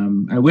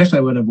 I wish I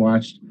would have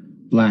watched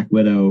Black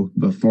Widow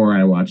before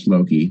I watched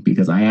Loki,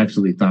 because I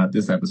actually thought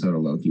this episode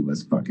of Loki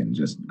was fucking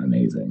just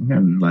amazing.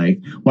 And like,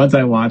 once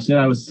I watched it,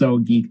 I was so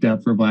geeked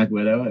up for Black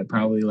Widow. It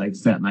probably like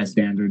set my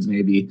standards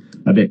maybe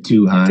a bit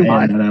too high.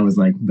 And then I was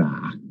like,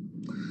 nah.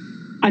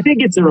 I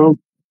think it's their own.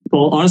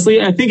 Well,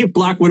 honestly, I think if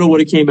Black Widow would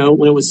have came out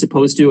when it was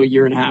supposed to a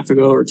year and a half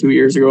ago or 2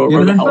 years ago, or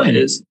whatever the hell it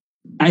is,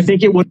 I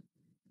think it would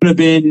have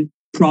been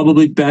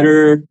probably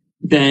better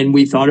than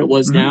we thought it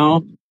was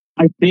now.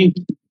 I think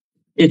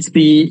it's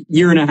the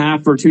year and a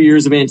half or 2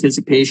 years of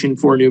anticipation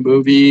for a new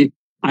movie.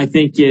 I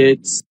think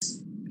it's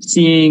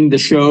seeing the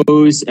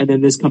shows and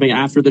then this coming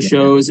after the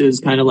shows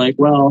is kind of like,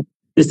 well,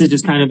 this is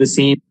just kind of the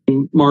same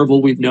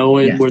Marvel we've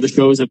known, where the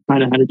shows have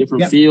kind of had a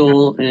different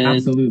feel. And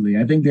absolutely.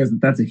 I think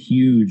that's a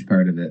huge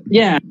part of it.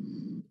 Yeah.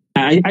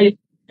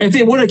 If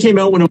it would have came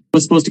out when it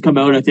was supposed to come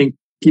out, I think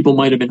people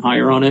might have been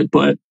higher on it.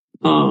 But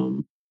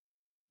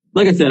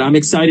like I said, I'm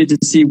excited to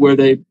see where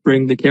they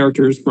bring the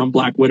characters from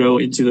Black Widow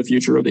into the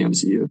future of the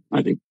MCU.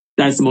 I think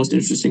that's the most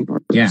interesting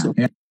part. Yeah.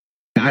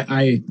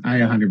 I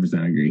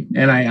 100% agree.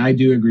 And I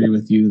do agree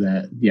with you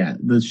that,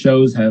 the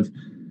shows have,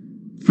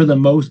 for the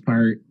most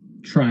part,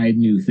 tried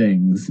new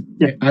things.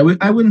 I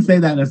wouldn't say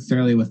that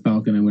necessarily with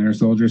Falcon and Winter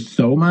Soldier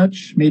so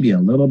much, maybe a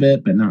little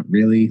bit, but not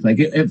really. Like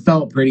it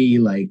felt pretty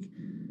like,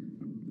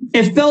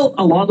 it felt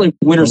a lot like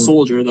Winter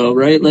Soldier though,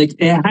 right? Like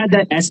it had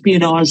that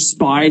espionage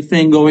spy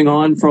thing going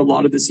on for a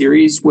lot of the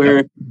series,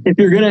 where if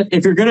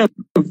you're gonna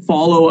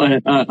follow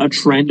a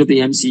trend of the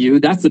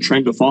MCU, that's the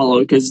trend to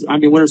follow. Because I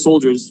mean, Winter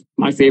Soldier is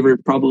my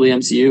favorite probably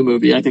MCU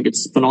movie. I think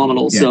it's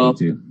phenomenal. Me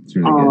too. It's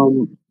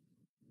really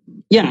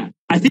good.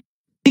 I think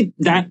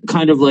that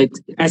kind of like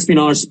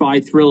espionage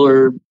spy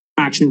thriller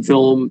action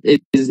film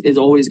is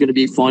always going to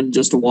be fun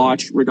just to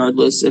watch,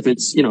 regardless if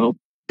it's,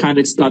 kind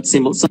of got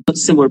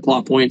similar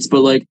plot points.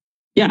 But like,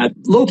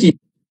 Loki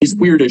is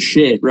weird as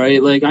shit,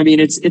 right? Like, I mean,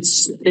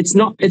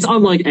 it's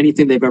unlike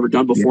anything they've ever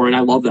done before, and I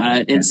love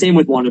that. And same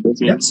with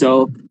WandaVision.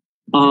 So,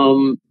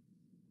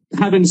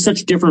 having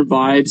such different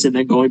vibes and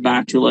then going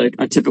back to like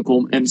a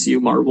typical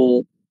MCU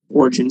Marvel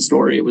origin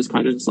story, it was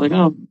kind of just like,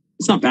 oh,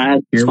 it's not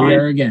bad. Here we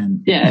are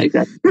again. Yeah,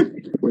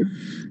 exactly.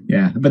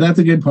 Yeah, but that's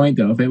a good point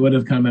though. If it would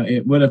have come out,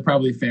 it would have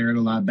probably fared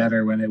a lot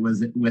better when it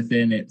was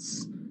within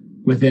its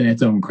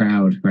own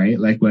crowd, right?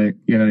 Like what,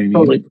 you know what I mean?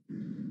 Totally.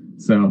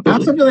 So I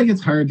also feel like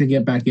it's hard to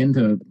get back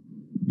into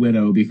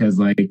Widow because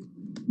like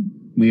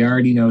we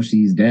already know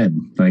she's dead.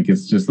 Like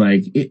it's just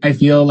like I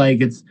feel like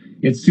it's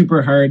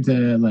super hard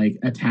to like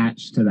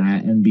attach to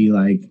that and be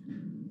like,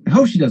 I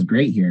hope she does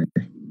great here.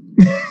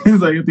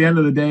 It's like at the end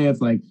of the day,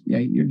 it's like, yeah,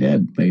 you're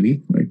dead,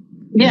 lady. Like,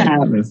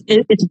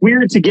 it's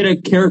weird to get a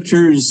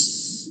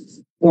character's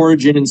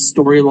origin and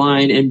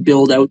storyline and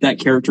build out that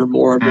character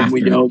more when we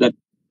know that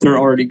they're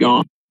already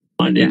gone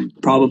and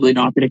probably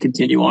not going to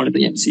continue on in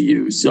the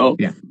MCU. So,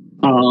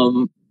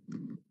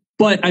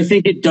 but I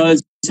think it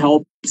does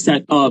help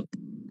set up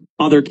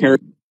other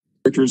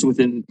characters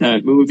within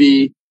that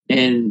movie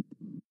and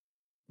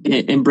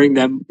bring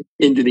them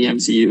into the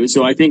MCU.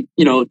 So I think,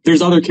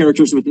 there's other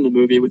characters within the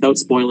movie, without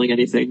spoiling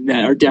anything,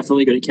 that are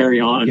definitely going to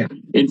carry on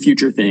in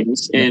future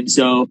things. And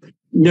so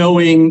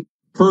knowing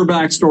her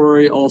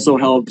backstory also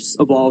helps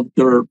evolve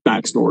their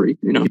backstory,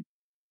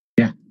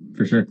 Yeah,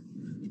 for sure.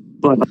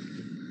 But,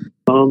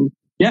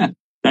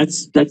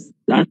 that's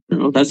I don't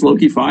know, that's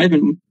Loki 5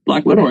 and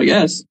Black Widow, I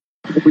guess.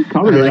 If we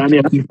covered it. I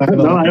mean, I don't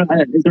know.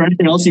 Is there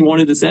anything else you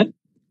wanted to say?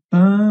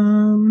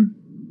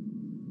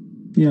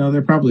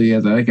 There probably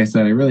is. Like I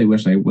said, I really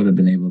wish I would have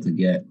been able to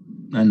get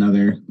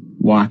another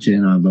watch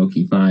in on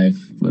Loki 5.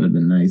 Would have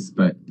been nice,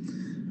 but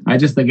I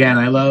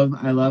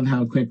love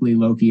how quickly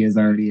Loki has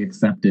already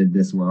accepted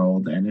this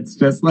world, and it's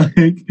just like,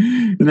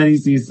 and then you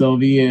see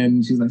Sylvie,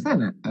 and she's like, "Is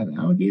that an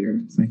alligator?"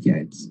 It's like, yeah,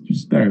 it's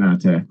just better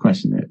not to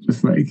question it.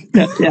 Just like,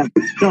 yeah.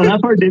 No, that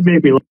part did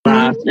make me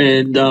laugh,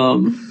 and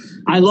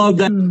I love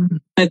that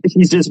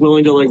he's just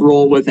willing to like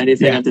roll with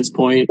anything at this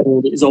point,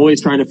 and he's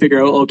always trying to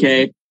figure out,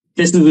 okay,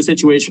 this is the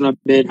situation I'm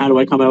in. How do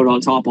I come out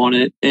on top on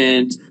it?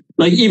 And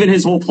like, even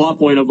his whole plot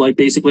point of like,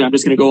 basically, I'm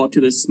just going to go up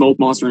to this smoke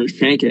monster and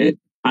shank it.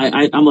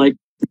 I'm like,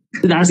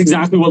 that's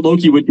exactly what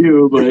Loki would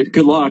do, but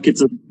good luck.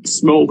 It's a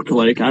smoke.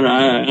 Like, I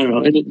don't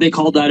know. And they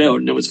called that out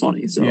and it was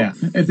funny. So yeah,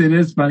 it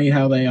is funny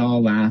how they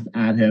all laugh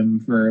at him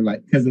for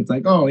like, cause it's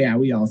like, oh yeah,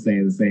 we all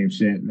say the same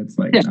shit. And it's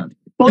like,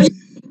 well,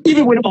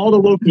 even when all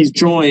the Lokis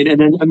join and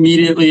then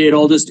immediately it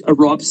all just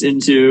erupts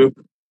into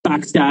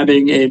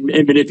backstabbing and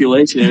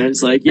manipulation. And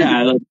it's like,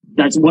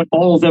 that's what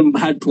all of them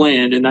had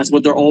planned, and that's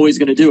what they're always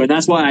going to do. And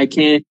that's why I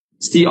can't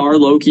see our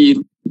Loki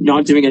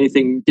not doing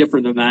anything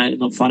different than that in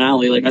the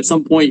finale. Like at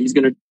some point, he's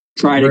going to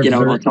try to get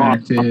out on top.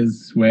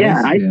 His ways.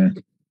 Yeah,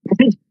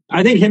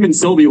 I think him and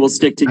Sylvie will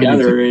stick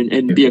together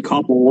and be a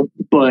couple.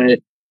 But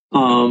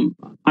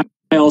I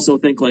also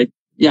think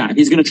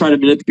he's going to try to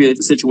manipulate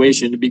the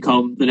situation to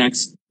become the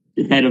next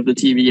head of the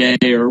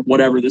TVA or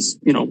whatever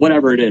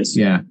whatever it is.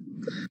 Yeah.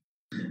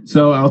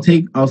 So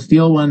I'll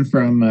steal one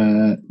from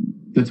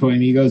the Toy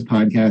Amigos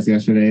podcast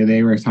yesterday.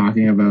 They were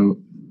talking about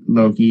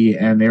Loki,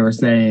 and they were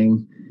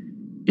saying,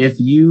 if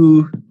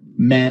you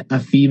met a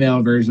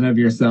female version of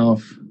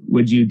yourself,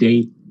 would you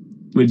date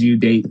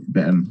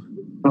them?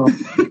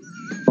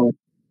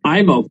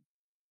 I'm a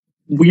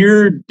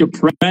weird,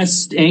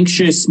 depressed,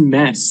 anxious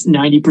mess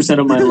 90%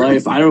 of my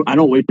life. I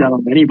don't wish that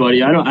on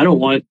anybody. I don't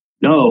want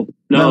no.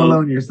 Let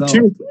alone yourself.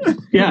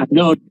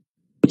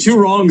 Two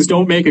wrongs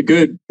don't make a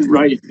good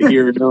right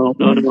here. No.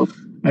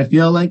 I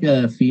feel like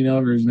a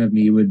female version of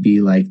me would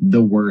be like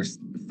the worst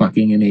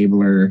fucking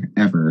enabler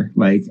ever.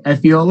 Like I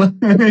feel like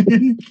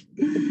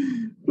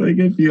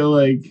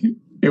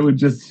it would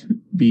just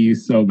be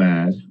so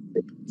bad.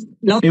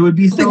 Nothing it would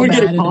be so would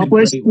bad get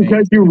accomplished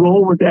because you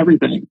roll with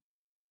everything.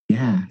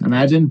 Yeah,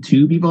 imagine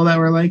two people that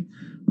were like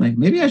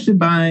maybe I should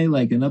buy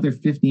like another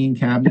 15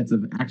 cabinets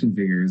of action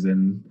figures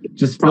and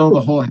just fill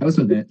the whole house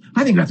with it.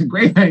 I think that's a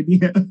great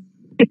idea.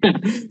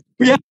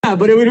 Yeah,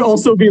 but it would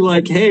also be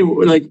like, hey,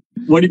 like,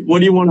 what do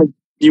you want to?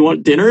 Do you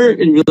want dinner?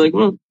 And you're like,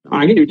 well,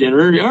 I can do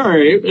dinner. All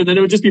right, and then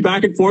it would just be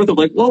back and forth of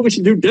like, well, we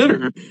should do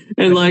dinner.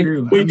 And like,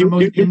 I'm the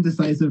most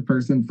indecisive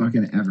person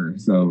fucking ever.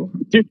 So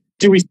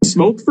do we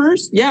smoke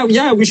first?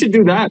 Yeah, we should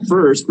do that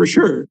first for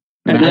sure.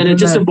 And then it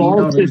just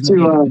evolves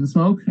into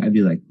smoke. I'd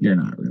be like, you're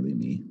not really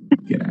me.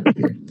 Get out of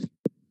here.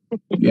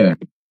 Get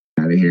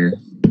out of here.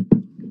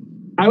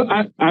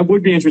 I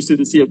would be interested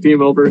to see a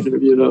female version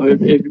of you though.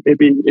 It'd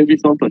be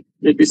something.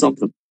 It'd be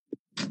something.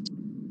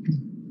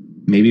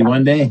 Maybe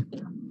one day.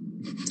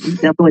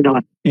 Definitely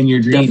not. In your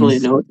dreams. Definitely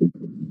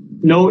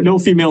no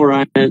female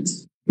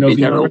Ryans. No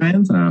female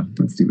Ryans? Oh,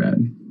 that's too bad.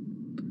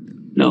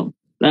 No.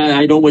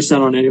 I don't wish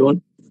that on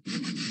anyone.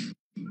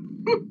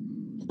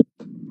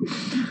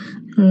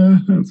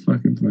 That's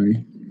fucking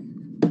funny.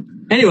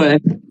 Anyway,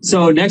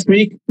 so next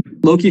week,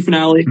 Loki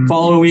finale.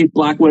 Following week,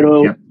 Black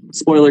Widow. Yep.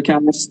 Spoiler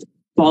cast.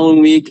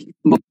 Following week,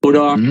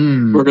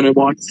 MODOK. We're going to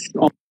watch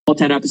all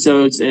 10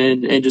 episodes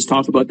and just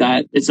talk about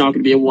that. It's not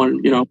going to be a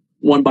one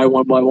by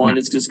one.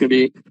 It's just going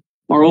to be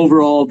our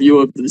overall view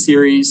of the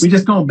series. We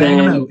just gonna bang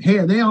them out. Hey,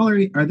 are they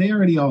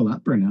already all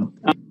up or no?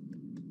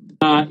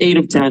 8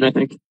 of 10, I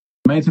think.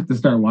 I might have to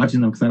start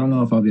watching them because I don't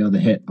know if I'll be able to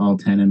hit all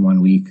 10 in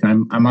 1 week.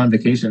 I'm on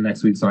vacation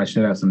next week, so I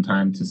should have some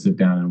time to sit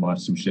down and watch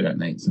some shit at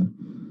night. So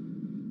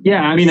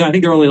yeah, I mean, I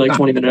think they're only like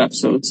 20-minute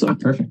episodes. So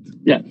perfect.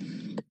 Yeah,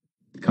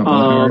 couple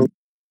of hours,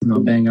 and I'll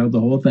bang out the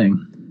whole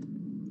thing.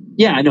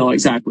 Yeah, I know,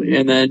 exactly.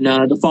 And then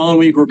the following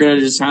week, we're going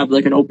to just have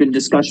like an open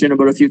discussion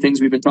about a few things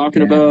we've been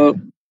talking about.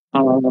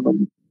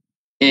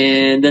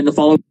 And then the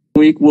following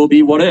week will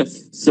be What If.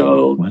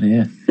 So What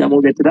If? Then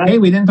we'll get to that. Hey,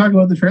 we didn't talk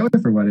about the trailer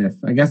for What If.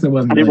 I guess it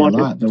wasn't really a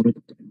lot.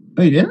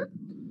 Oh, you didn't?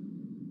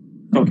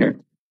 Don't care.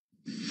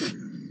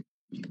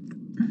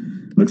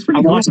 Looks pretty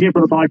I'm cool. watching it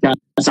for the podcast.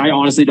 I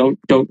honestly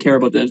don't care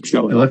about the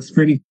show. It looks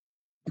pretty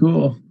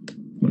cool.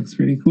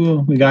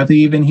 We got to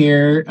even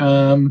hear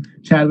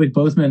Chadwick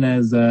Boseman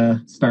as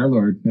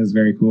Star-Lord. It was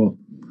very cool.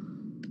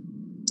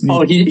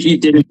 Oh, he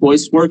did his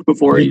voice work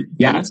before he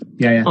passed?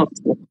 Yeah. Oh,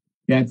 cool.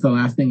 Yeah, it's the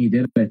last thing he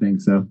did, I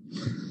think. So,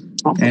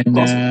 and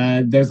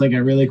awesome. There's like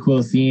a really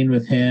cool scene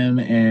with him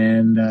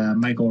and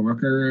Michael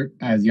Rooker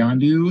as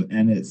Yondu,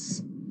 and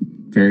it's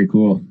very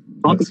cool.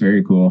 Looks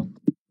very cool.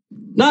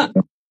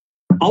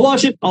 I'll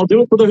watch it. I'll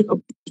do it for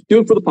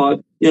the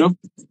pod. You know,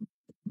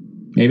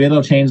 maybe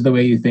it'll change the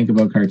way you think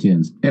about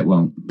cartoons. It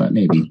won't, but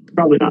maybe.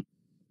 Probably not.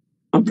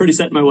 I'm pretty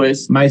set in my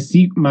ways.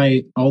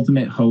 My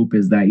ultimate hope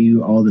is that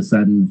you all of a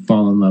sudden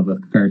fall in love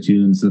with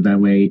cartoons, so that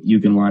way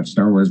you can watch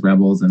Star Wars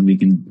Rebels and we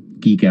can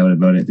geek out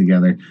about it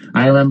together.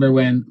 I remember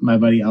when my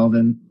buddy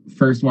Elvin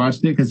first watched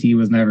it because he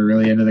was never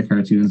really into the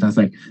cartoons. I was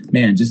like,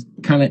 man, just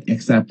kind of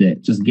accept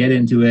it. Just get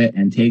into it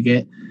and take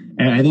it.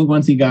 And I think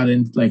once he got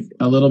in like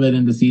a little bit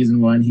into season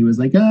 1, he was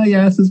like, oh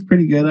yeah, this is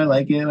pretty good. I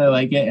like it.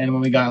 And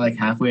when we got like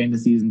halfway into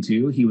season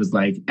 2, he was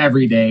like,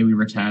 every day we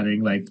were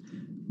chatting like,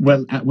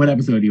 what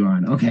episode are you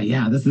on? Okay,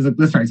 yeah, this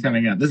part's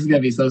coming up. This is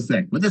gonna be so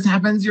sick. When this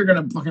happens, you're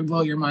gonna fucking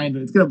blow your mind.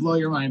 It's gonna blow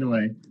your mind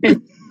away.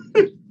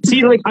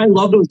 See, like, I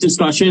love those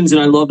discussions and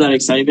I love that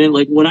excitement.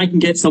 Like, when I can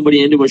get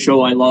somebody into a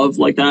show I love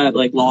like that,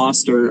 like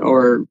Lost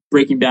or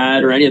Breaking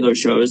Bad or any of those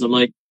shows, I'm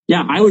like,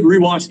 yeah, I would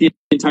rewatch the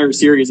entire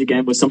series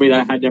again with somebody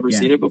that had never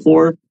seen it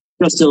before,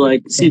 just to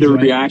like see the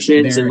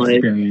reactions and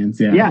like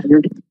experience.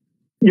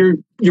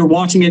 You're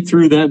watching it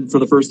through them for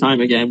the first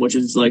time again, which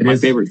is like my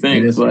favorite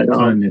thing. It is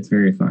fun. It's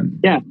very fun.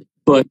 Yeah,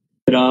 but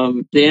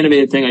the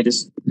animated thing I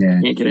just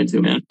can't get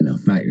into, man. No,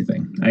 not your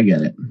thing. I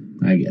get it.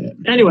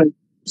 Anyway,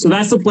 so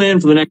that's the plan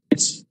for the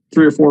next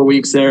 3 or 4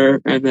 weeks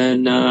there, and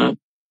then,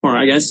 or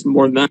I guess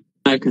more than that.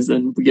 because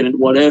then we get into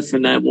What If,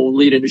 and that will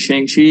lead into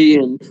Shang-Chi,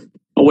 and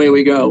away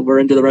we go. We're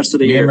into the rest of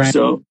the year. Right.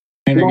 So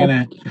And we're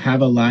gonna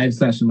have a live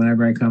session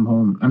whenever I come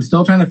home. I'm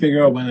still trying to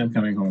figure out when I'm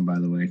coming home, by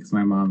the way, because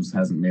my mom's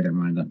hasn't made her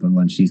mind up on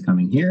when she's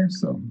coming here.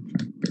 So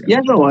yeah,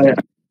 no,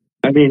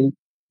 I mean,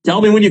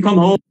 tell me when you come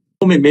home,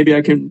 and maybe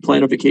I can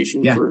plan a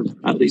vacation for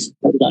at least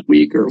that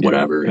week or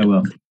whatever. I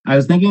will. I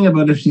was thinking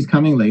about if she's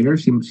coming later.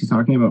 She's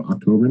talking about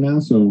October now.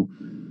 So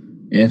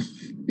if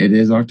it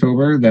is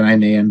October, then I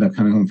may end up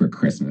coming home for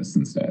Christmas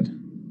instead.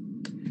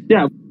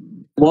 Yeah.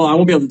 Well, I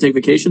won't be able to take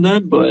vacation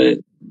then, but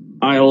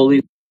I'll at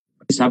least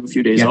have a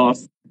few days off,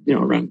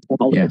 around the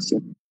holidays.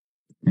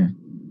 Yeah.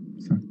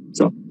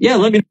 So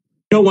let me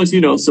know once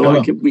you know, so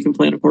we can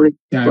plan accordingly.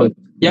 Yeah.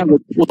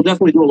 But we'll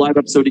definitely do a live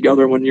episode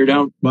together when you're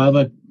down. We'll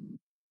have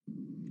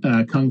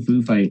a kung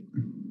fu fight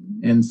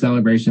in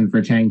celebration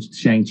for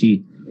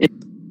Shang-Chi.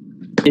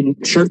 In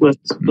shirtless.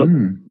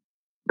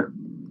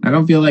 I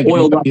don't feel like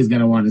anybody's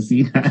going to want to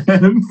see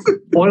that.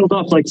 Oiled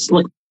up like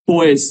slick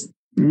boys.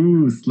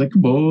 Ooh, slick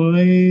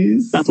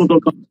boys. That's what they'll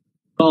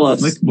call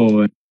us. Slick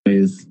boys.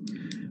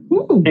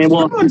 Ooh, and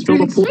we'll fill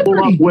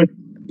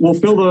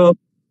the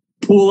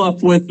pool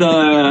up with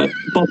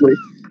bubbly.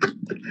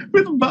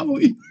 With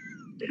bubbly.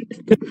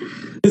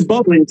 It's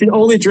bubbly. It's the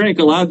only drink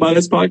allowed by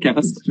this podcast.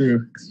 It's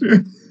true.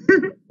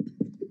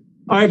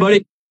 All right,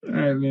 buddy. All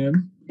right,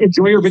 man.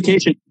 Enjoy your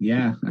vacation.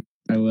 Yeah,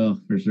 I will,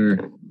 for sure.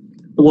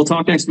 We'll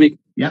talk next week.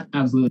 Yeah,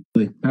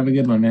 absolutely. Have a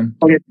good one, man.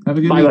 Okay. Have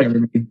a good week,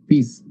 everybody.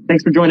 Peace.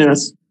 Thanks for joining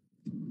us.